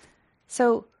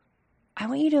 So I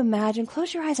want you to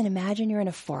close your eyes and imagine you're in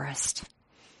a forest.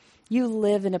 You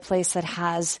live in a place that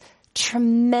has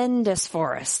tremendous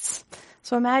forests.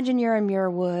 So imagine you're in Muir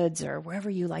Woods or wherever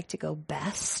you like to go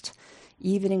best,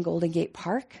 even in Golden Gate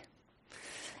Park,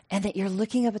 and that you're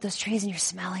looking up at those trees and you're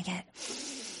smelling it,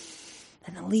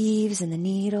 and the leaves and the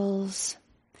needles.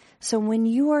 So when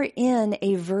you are in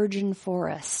a virgin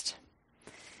forest,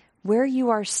 where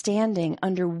you are standing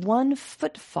under one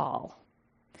footfall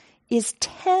is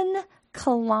 10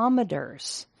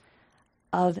 kilometers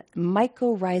of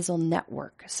mycorrhizal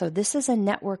network. So this is a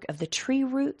network of the tree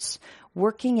roots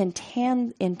working in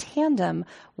tandem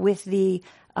with the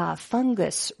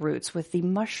fungus roots, with the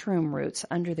mushroom roots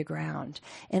under the ground.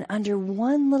 And under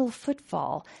one little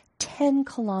footfall, 10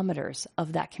 kilometers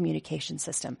of that communication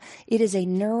system. It is a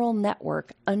neural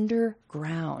network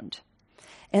underground.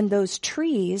 And those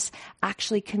trees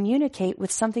actually communicate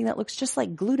with something that looks just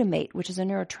like glutamate, which is a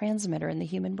neurotransmitter in the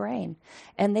human brain.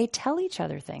 And they tell each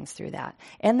other things through that.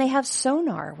 And they have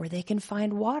sonar where they can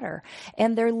find water.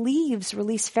 And their leaves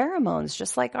release pheromones,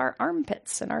 just like our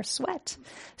armpits and our sweat,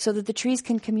 so that the trees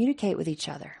can communicate with each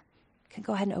other. You can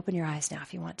go ahead and open your eyes now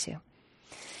if you want to.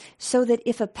 So that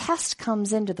if a pest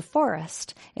comes into the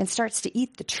forest and starts to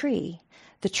eat the tree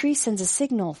sends a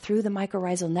signal through the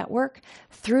mycorrhizal network,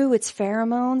 through its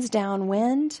pheromones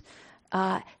downwind,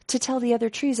 to tell the other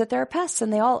trees that there are pests,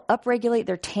 and they all upregulate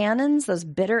their tannins, those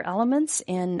bitter elements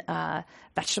in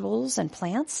vegetables and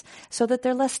plants, so that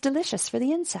they're less delicious for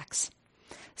the insects.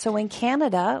 So in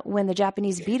Canada, when the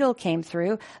Japanese beetle came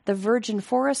through, the virgin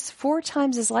forests 4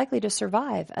 times as likely to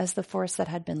survive as the forests that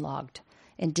had been logged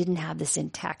and didn't have this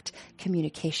intact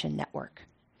communication network.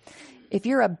 If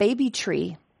you're a baby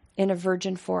tree in a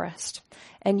virgin forest,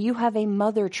 and you have a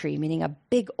mother tree, meaning a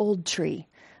big old tree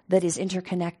that is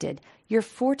interconnected, you're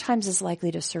 4 times as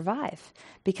likely to survive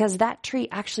because that tree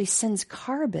actually sends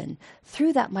carbon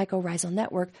through that mycorrhizal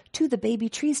network to the baby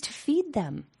trees to feed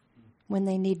them when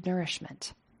they need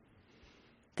nourishment.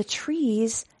 The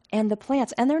trees and the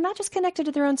plants, and they're not just connected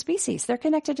to their own species, they're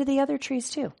connected to the other trees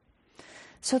too.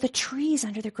 So the trees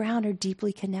under the ground are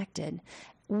deeply connected.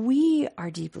 We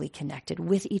are deeply connected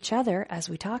with each other, as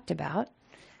we talked about.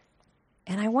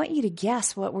 And I want you to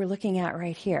guess what we're looking at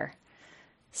right here.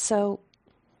 So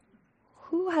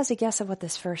who has a guess of what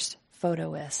this first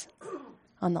photo is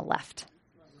on the left?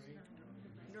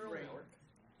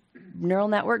 Neural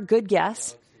network, good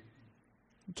guess.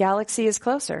 Galaxy is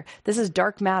closer. This is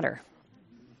dark matter.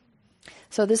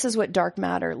 So this is what dark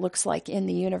matter looks like in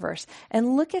the universe.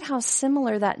 And look at how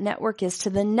similar that network is to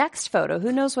the next photo.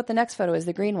 Who knows what the next photo is,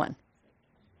 the green one?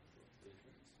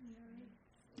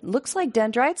 Looks like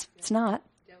dendrites. It's not.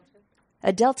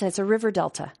 A delta. It's a river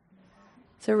delta.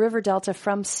 It's a river delta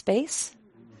from space.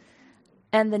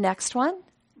 And the next one?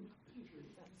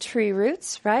 Tree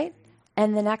roots, right?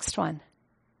 And the next one?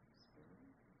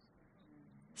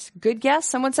 Good guess.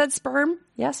 Someone said sperm.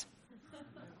 Yes?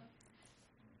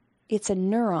 It's a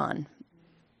neuron.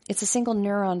 It's a single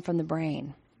neuron from the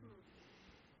brain.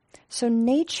 So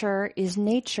nature is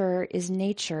nature is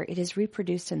nature. It is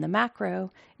reproduced in the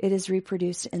macro. It is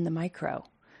reproduced in the micro.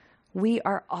 We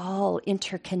are all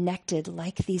interconnected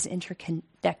like these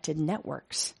interconnected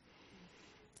networks.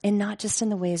 And not just in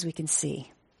the ways we can see.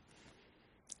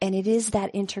 And it is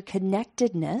that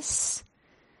interconnectedness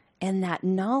and that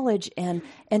knowledge and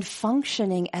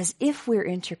functioning as if we're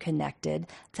interconnected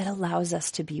that allows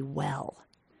us to be well.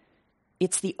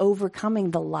 It's the overcoming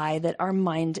the lie that our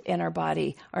mind and our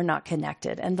body are not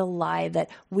connected, and the lie that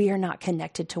we are not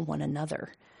connected to one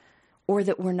another. or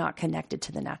that we're not connected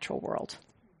to the natural world.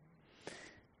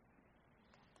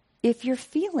 If you're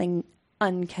feeling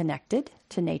unconnected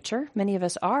to nature, many of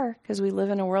us are because we live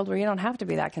in a world where you don't have to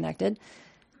be that connected.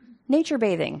 Nature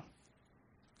bathing,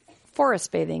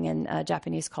 forest bathing in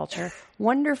Japanese culture,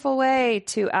 wonderful way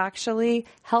to actually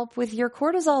help with your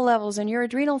cortisol levels and your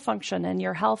adrenal function and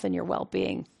your health and your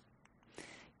well-being.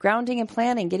 Grounding and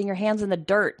planting, getting your hands in the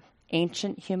dirt,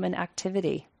 ancient human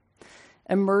activity.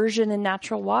 Immersion in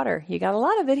natural water. You got a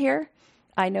lot of it here.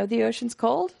 I know the ocean's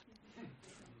cold.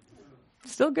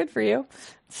 Still good for you.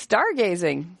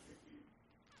 Stargazing.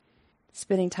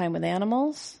 Spending time with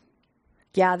animals.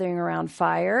 Gathering around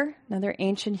fire. Another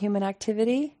ancient human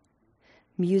activity.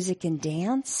 Music and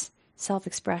dance.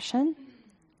 Self-expression.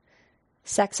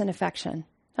 Sex and affection.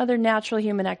 Another natural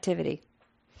human activity.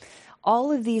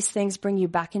 All of these things bring you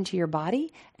back into your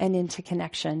body and into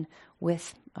connection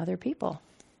with other people.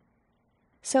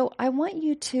 So I want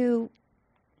you to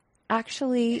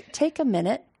actually take a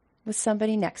minute with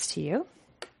somebody next to you.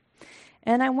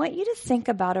 And I want you to think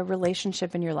about a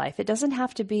relationship in your life. It doesn't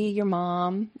have to be your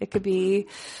mom. It could be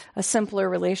a simpler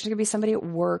relationship. It could be somebody at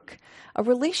work. A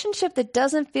relationship that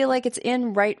doesn't feel like it's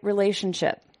in right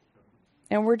relationship.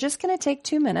 And we're just going to take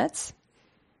 2 minutes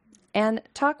and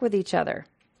talk with each other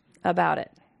about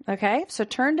it. Okay? So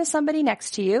turn to somebody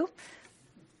next to you.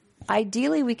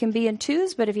 Ideally, we can be in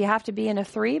 2s, but if you have to be in a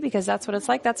 3 because that's what it's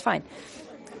like, that's fine.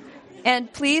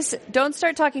 And please don't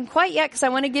start talking quite yet because I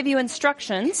want to give you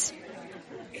instructions.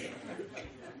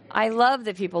 I love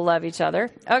that people love each other.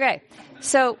 Okay,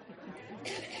 so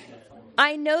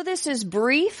I know this is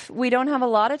brief. We don't have a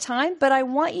lot of time, but I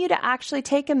want you to actually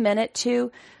take a minute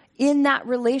to, in that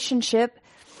relationship,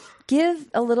 give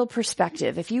a little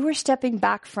perspective. If you were stepping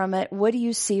back from it, what do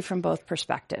you see from both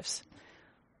perspectives?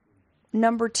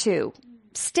 Number 2,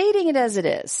 stating it as it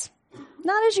is.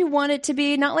 Not as you want it to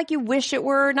be, not like you wish it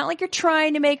were, not like you're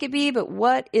trying to make it be, but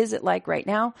what is it like right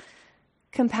now?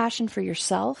 Compassion for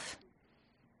yourself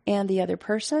and the other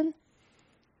person,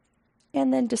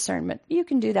 and then discernment. You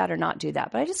can do that or not do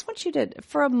that, but I just want you to,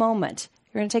 for a moment,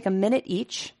 you're going to take a minute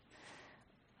each.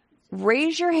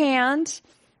 Raise your hand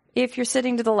if you're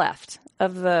sitting to the left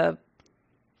of the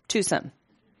twosome.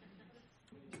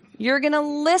 You're going to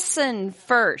listen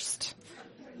first.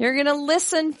 You're going to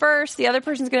listen first. The other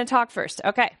person's going to talk first.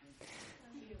 Okay.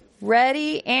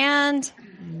 Ready and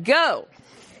go.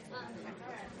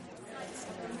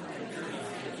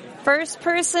 First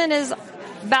person is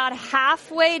about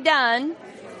halfway done.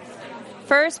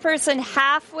 First person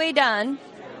halfway done.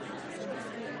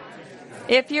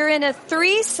 If you're in a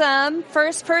threesome,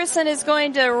 first person is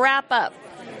going to wrap up.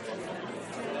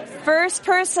 First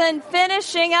person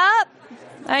finishing up.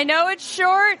 I know it's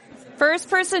short. First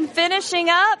person finishing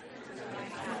up.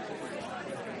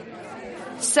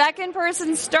 Second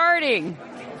person starting.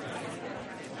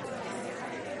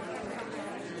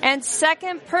 And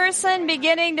second person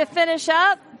beginning to finish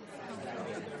up.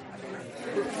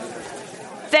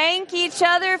 Thank each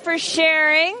other for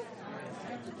sharing.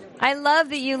 I love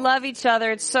that you love each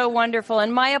other. It's so wonderful.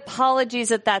 And my apologies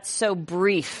that that's so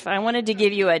brief. I wanted to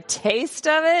give you a taste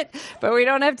of it, but we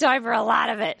don't have time for a lot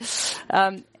of it.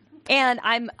 And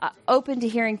I'm open to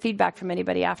hearing feedback from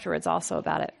anybody afterwards also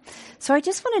about it. So I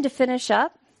just wanted to finish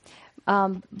up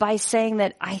by saying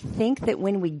that I think that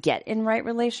when we get in right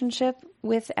relationship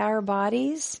with our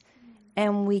bodies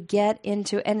and we get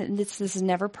into, and this is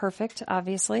never perfect,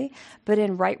 obviously, but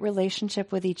in right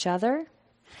relationship with each other,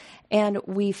 and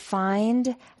we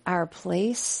find our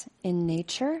place in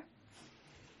nature,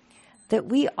 that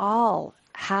we all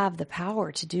have the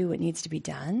power to do what needs to be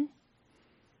done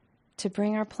to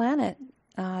bring our planet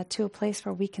to a place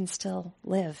where we can still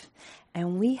live.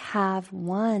 And we have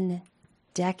 1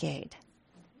 decade.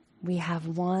 We have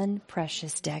 1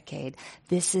 precious decade.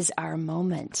 This is our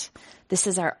moment. This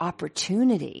is our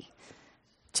opportunity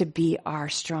to be our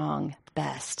strong,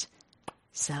 best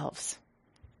selves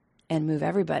and move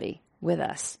everybody with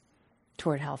us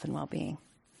toward health and well-being.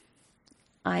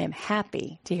 I am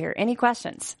happy to hear any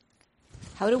questions.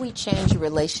 How do we change a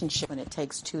relationship when it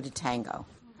takes 2 to tango?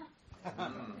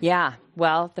 Yeah,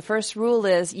 well, the first rule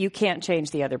is you can't change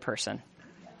the other person.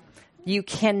 You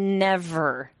can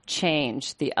never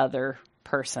change the other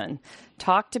person.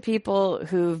 Talk to people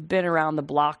who've been around the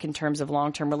block in terms of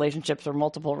long-term relationships or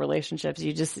multiple relationships.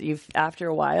 After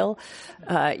a while,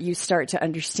 you start to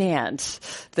understand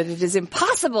that it is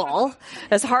impossible,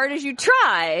 as hard as you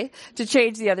try, to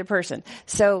change the other person.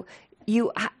 So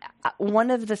one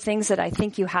of the things that I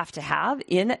think you have to have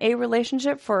in a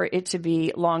relationship for it to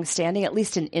be long-standing, at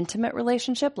least an intimate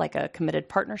relationship, like a committed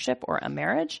partnership or a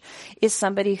marriage, is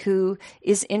somebody who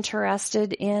is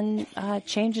interested in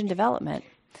change and development.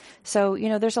 So,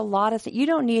 there's a lot of you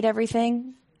don't need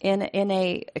everything in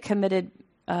a committed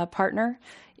partner.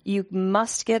 You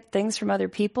must get things from other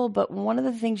people, but one of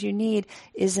the things you need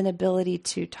is an ability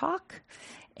to talk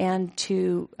and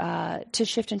to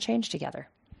shift and change together.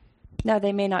 Now,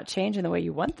 they may not change in the way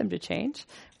you want them to change.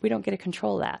 We don't get to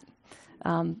control that.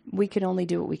 We can only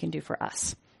do what we can do for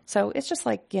us. So it's just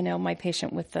like, my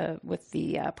patient with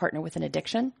the partner with an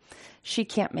addiction. She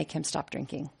can't make him stop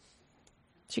drinking.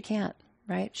 She can't,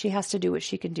 right? She has to do what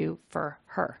she can do for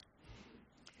her.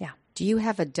 Yeah. Do you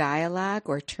have a dialogue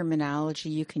or terminology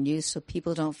you can use so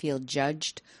people don't feel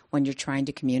judged when you're trying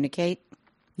to communicate?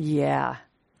 Yeah.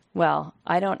 Well,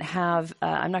 I don't have,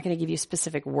 I'm not going to give you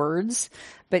specific words,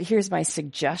 but here's my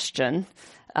suggestion,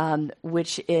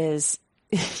 which is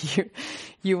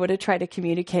you want to try to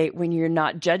communicate when you're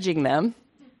not judging them.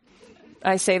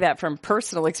 I say that from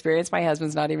personal experience. My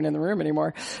husband's not even in the room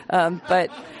anymore.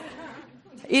 But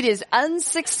it is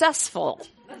unsuccessful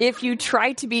if you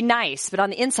try to be nice, but on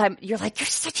the inside, you're like, you're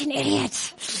such an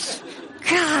idiot.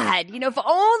 God, if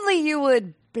only you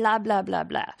would blah, blah, blah,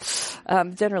 blah.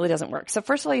 Generally doesn't work. So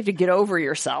first of all, you have to get over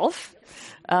yourself.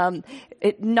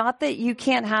 Not that you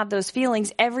can't have those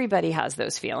feelings. Everybody has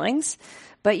those feelings.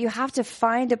 But you have to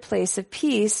find a place of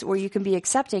peace where you can be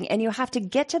accepting, and you have to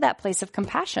get to that place of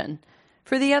compassion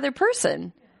for the other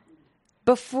person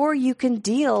before you can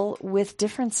deal with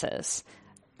differences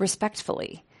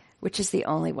respectfully, which is the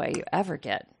only way you ever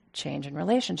get change in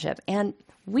relationship. And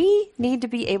we need to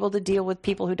be able to deal with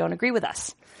people who don't agree with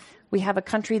us. We have a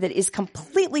country that is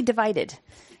completely divided.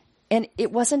 And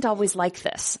it wasn't always like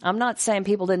this. I'm not saying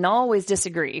people didn't always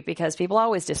disagree, because people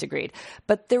always disagreed.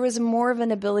 But there was more of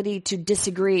an ability to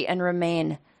disagree and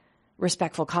remain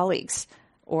respectful colleagues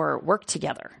or work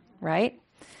together, right?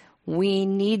 We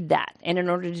need that. And in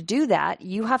order to do that,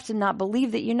 you have to not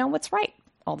believe that you know what's right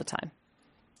all the time.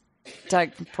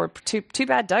 Doug, too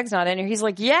bad Doug's not in here. He's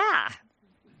like, yeah,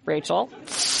 Rachel.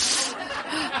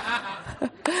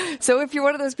 So if you're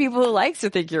one of those people who likes to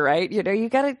think you're right, you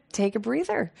got to take a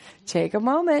breather, take a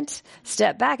moment,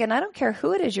 step back. And I don't care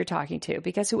who it is you're talking to,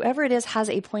 because whoever it is has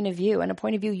a point of view, and a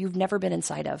point of view you've never been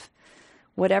inside of.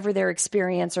 Whatever their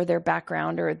experience or their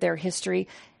background or their history,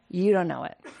 you don't know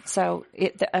it. So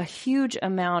a huge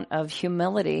amount of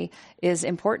humility is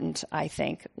important, I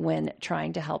think, when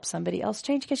trying to help somebody else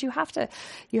change, because you have to,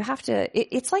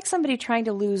 it's like somebody trying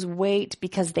to lose weight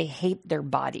because they hate their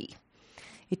body.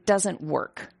 It doesn't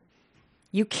work.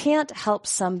 You can't help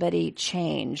somebody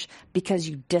change because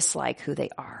you dislike who they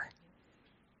are.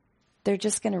 They're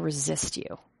just going to resist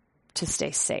you to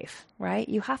stay safe, right?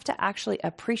 You have to actually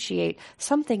appreciate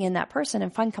something in that person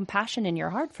and find compassion in your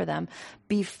heart for them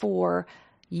before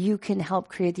you can help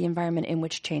create the environment in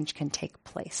which change can take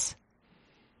place.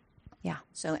 Yeah.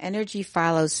 So energy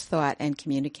follows thought and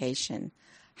communication.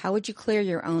 How would you clear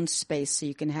your own space so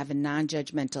you can have a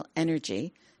non-judgmental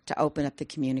energy to open up the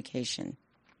communication?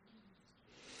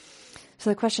 So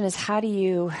the question is, how do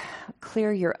you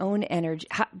clear your own energy?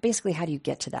 How do you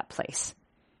get to that place?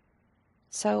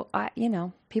 So,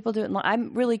 people do it.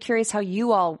 I'm really curious how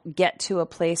you all get to a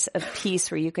place of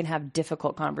peace where you can have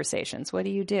difficult conversations. What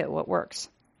do you do? What works?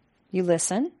 You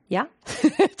listen, yeah?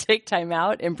 Take time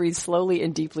out and breathe slowly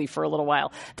and deeply for a little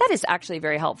while. That is actually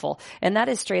very helpful. And that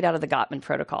is straight out of the Gottman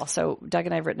Protocol. So Doug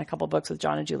and I have written a couple books with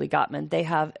John and Julie Gottman. They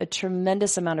have a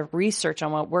tremendous amount of research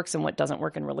on what works and what doesn't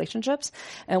work in relationships.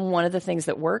 And one of the things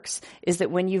that works is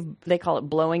that when they call it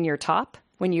blowing your top,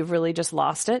 when you've really just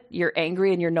lost it, you're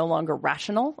angry and you're no longer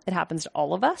rational. It happens to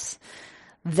all of us,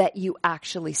 that you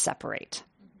actually separate.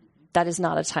 That is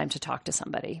not a time to talk to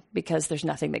somebody, because there's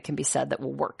nothing that can be said that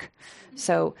will work.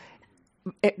 So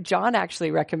John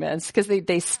actually recommends, because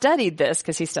they studied this,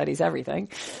 because he studies everything,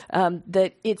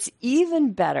 that it's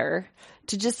even better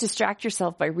to just distract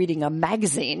yourself by reading a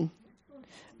magazine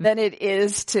than it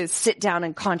is to sit down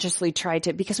and consciously try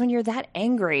to, because when you're that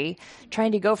angry,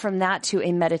 trying to go from that to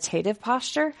a meditative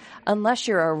posture, unless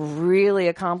you're a really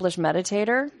accomplished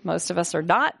meditator, most of us are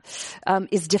not,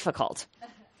 is difficult.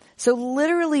 So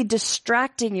literally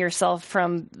distracting yourself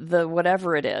from the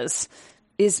whatever it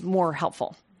is more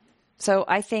helpful. So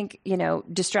I think,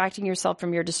 distracting yourself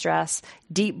from your distress,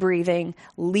 deep breathing,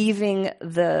 leaving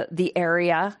the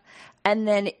area. And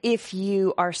then if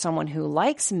you are someone who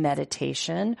likes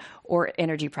meditation or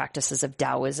energy practices of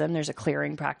Taoism, there's a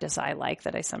clearing practice I like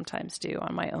that I sometimes do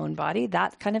on my own body.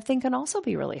 That kind of thing can also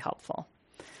be really helpful.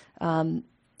 And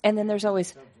then there's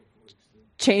always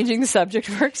changing the subject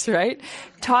works, right?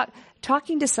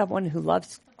 Talking to someone who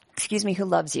loves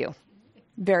you.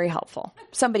 Very helpful.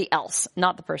 Somebody else,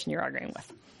 not the person you're arguing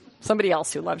with. Somebody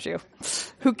else who loves you,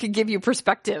 who can give you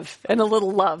perspective and a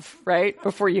little love, right?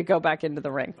 Before you go back into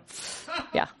the ring.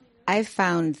 Yeah. I've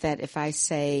found that if I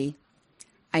say,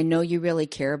 I know you really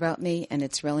care about me and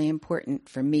it's really important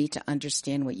for me to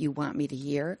understand what you want me to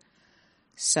hear.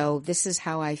 So this is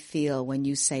how I feel when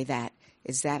you say that.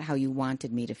 Is that how you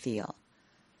wanted me to feel?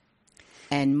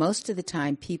 And most of the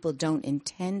time, people don't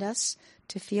intend us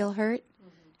to feel hurt.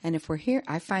 And if we're here,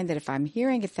 I find that if I'm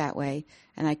hearing it that way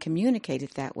and I communicate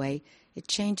it that way, it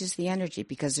changes the energy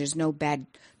because there's no bad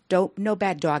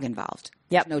dog involved.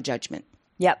 Yep. No judgment.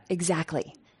 Yep,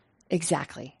 exactly.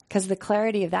 Because the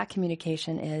clarity of that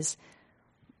communication is,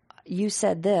 you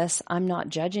said this, I'm not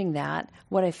judging that.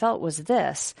 What I felt was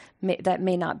this. That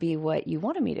may not be what you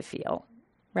wanted me to feel,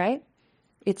 right?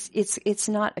 It's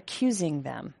not accusing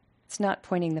them. It's not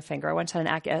pointing the finger. I once had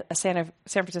a San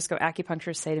Francisco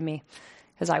acupuncturist say to me,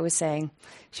 because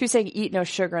she was saying, eat no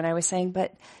sugar. And I was saying,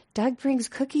 but Doug brings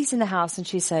cookies in the house. And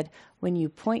she said, when you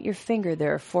point your finger,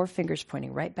 there are 4 fingers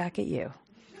pointing right back at you.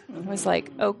 I was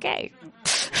like, okay.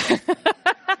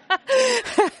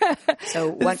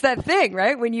 So it's that thing,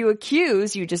 right? When you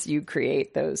accuse, you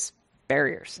create those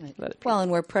barriers. Well,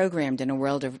 and we're programmed in a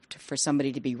world for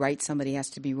somebody to be right, somebody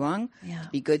has to be wrong. Yeah. To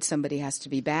be good, somebody has to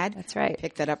be bad. That's right. We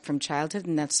pick that up from childhood,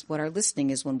 and that's what our listening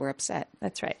is when we're upset.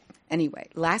 That's right. Anyway,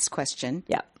 last question.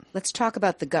 Yeah. Let's talk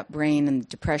about the gut brain and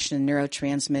depression and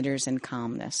neurotransmitters and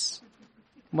calmness.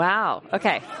 Wow.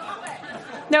 Okay.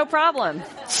 No problem.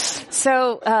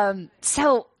 So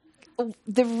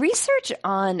the research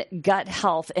on gut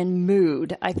health and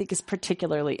mood, I think, is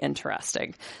particularly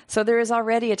interesting. So there is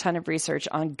already a ton of research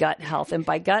on gut health. And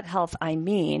by gut health, I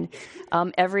mean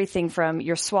everything from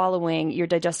your swallowing, your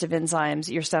digestive enzymes,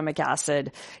 your stomach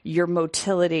acid, your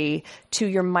motility, to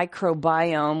your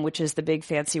microbiome, which is the big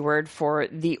fancy word for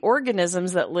the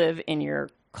organisms that live in your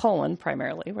colon,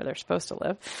 primarily, where they're supposed to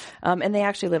live. And they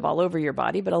actually live all over your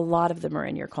body, but a lot of them are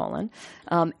in your colon.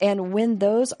 And when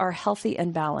those are healthy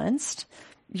and balanced,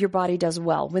 your body does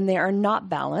well. When they are not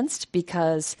balanced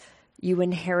because you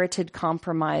inherited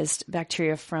compromised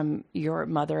bacteria from your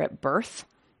mother at birth,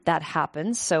 that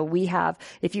happens. So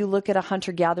if you look at a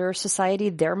hunter-gatherer society,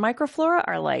 their microflora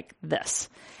are like this.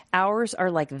 Ours are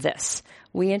like this.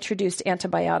 We introduced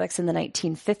antibiotics in the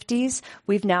 1950s.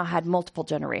 We've now had multiple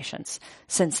generations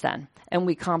since then. And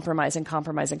we compromise. And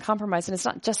it's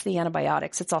not just the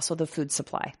antibiotics, it's also the food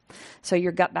supply. So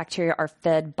your gut bacteria are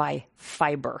fed by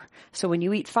fiber. So when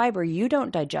you eat fiber, you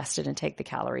don't digest it and take the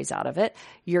calories out of it.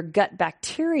 Your gut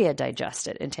bacteria digest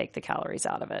it and take the calories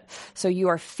out of it. So you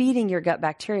are feeding your gut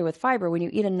bacteria with fiber. When you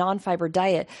eat a non-fiber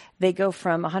diet, they go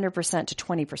from 100% to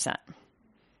 20%.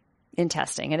 In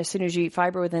testing. And as soon as you eat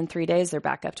fiber within 3 days, they're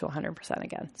back up to 100%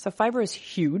 again. So fiber is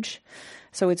huge.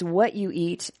 So it's what you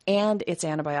eat and its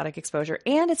antibiotic exposure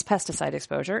and its pesticide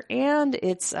exposure and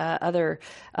its other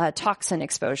toxin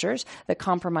exposures that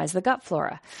compromise the gut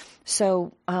flora.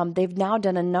 So they've now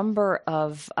done a number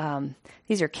of,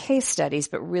 these are case studies,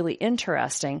 but really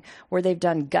interesting, where they've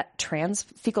done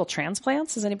fecal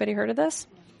transplants. Has anybody heard of this?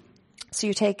 So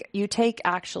you take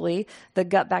actually the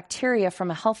gut bacteria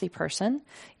from a healthy person,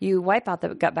 you wipe out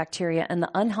the gut bacteria, and the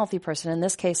unhealthy person, in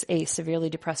this case a severely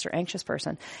depressed or anxious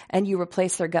person, and you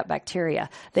replace their gut bacteria.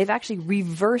 They've actually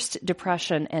reversed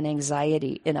depression and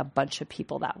anxiety in a bunch of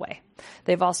people that way.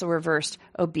 They've also reversed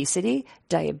obesity,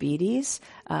 diabetes,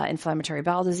 inflammatory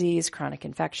bowel disease, chronic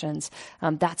infections.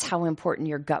 That's how important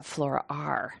your gut flora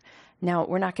are. Now,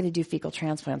 we're not going to do fecal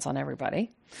transplants on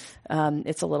everybody.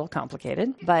 It's a little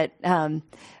complicated, but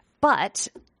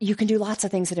you can do lots of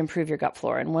things that improve your gut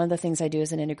flora. And one of the things I do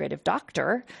as an integrative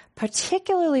doctor,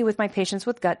 particularly with my patients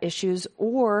with gut issues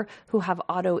or who have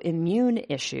autoimmune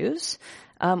issues,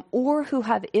 or who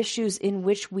have issues in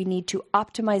which we need to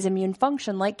optimize immune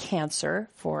function, like cancer,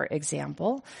 for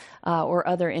example, or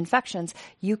other infections,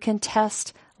 you can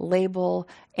test, label,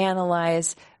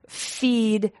 analyze,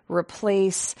 feed,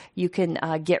 replace. You can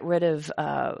get rid of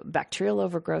bacterial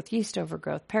overgrowth, yeast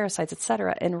overgrowth, parasites,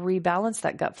 etc., and rebalance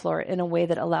that gut flora in a way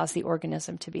that allows the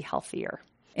organism to be healthier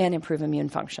and improve immune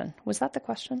function. Was that the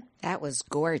question? That was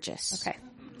gorgeous. Okay.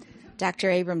 Dr.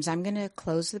 Abrams, I'm going to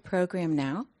close the program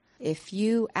now. If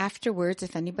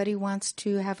anybody wants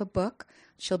to have a book,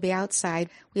 she'll be outside.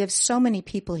 We have so many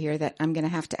people here that I'm going to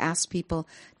have to ask people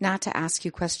not to ask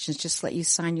you questions, just let you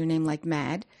sign your name like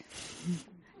mad.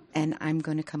 And I'm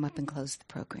going to come up and close the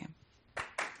program.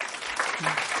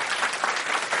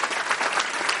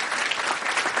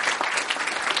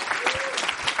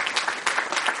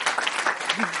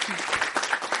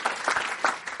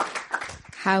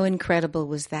 How incredible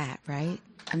was that, right?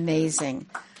 Amazing.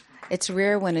 It's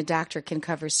rare when a doctor can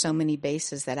cover so many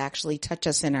bases that actually touch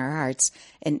us in our hearts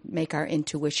and make our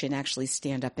intuition actually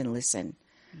stand up and listen.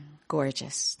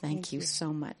 Gorgeous. Thank you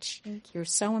so much. You're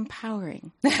so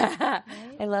empowering. I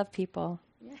love people.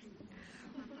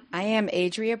 I am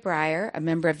Adria Breyer, a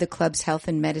member of the club's Health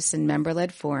and Medicine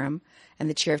member-led forum and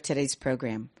the chair of today's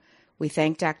program. We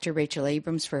thank Dr. Rachel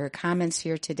Abrams for her comments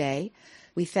here today.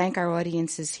 We thank our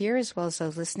audiences here as well as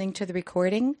those listening to the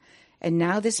recording. And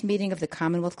now this meeting of the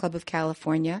Commonwealth Club of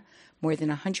California, more than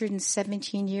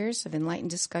 117 years of enlightened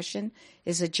discussion,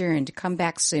 is adjourned. Come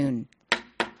back soon.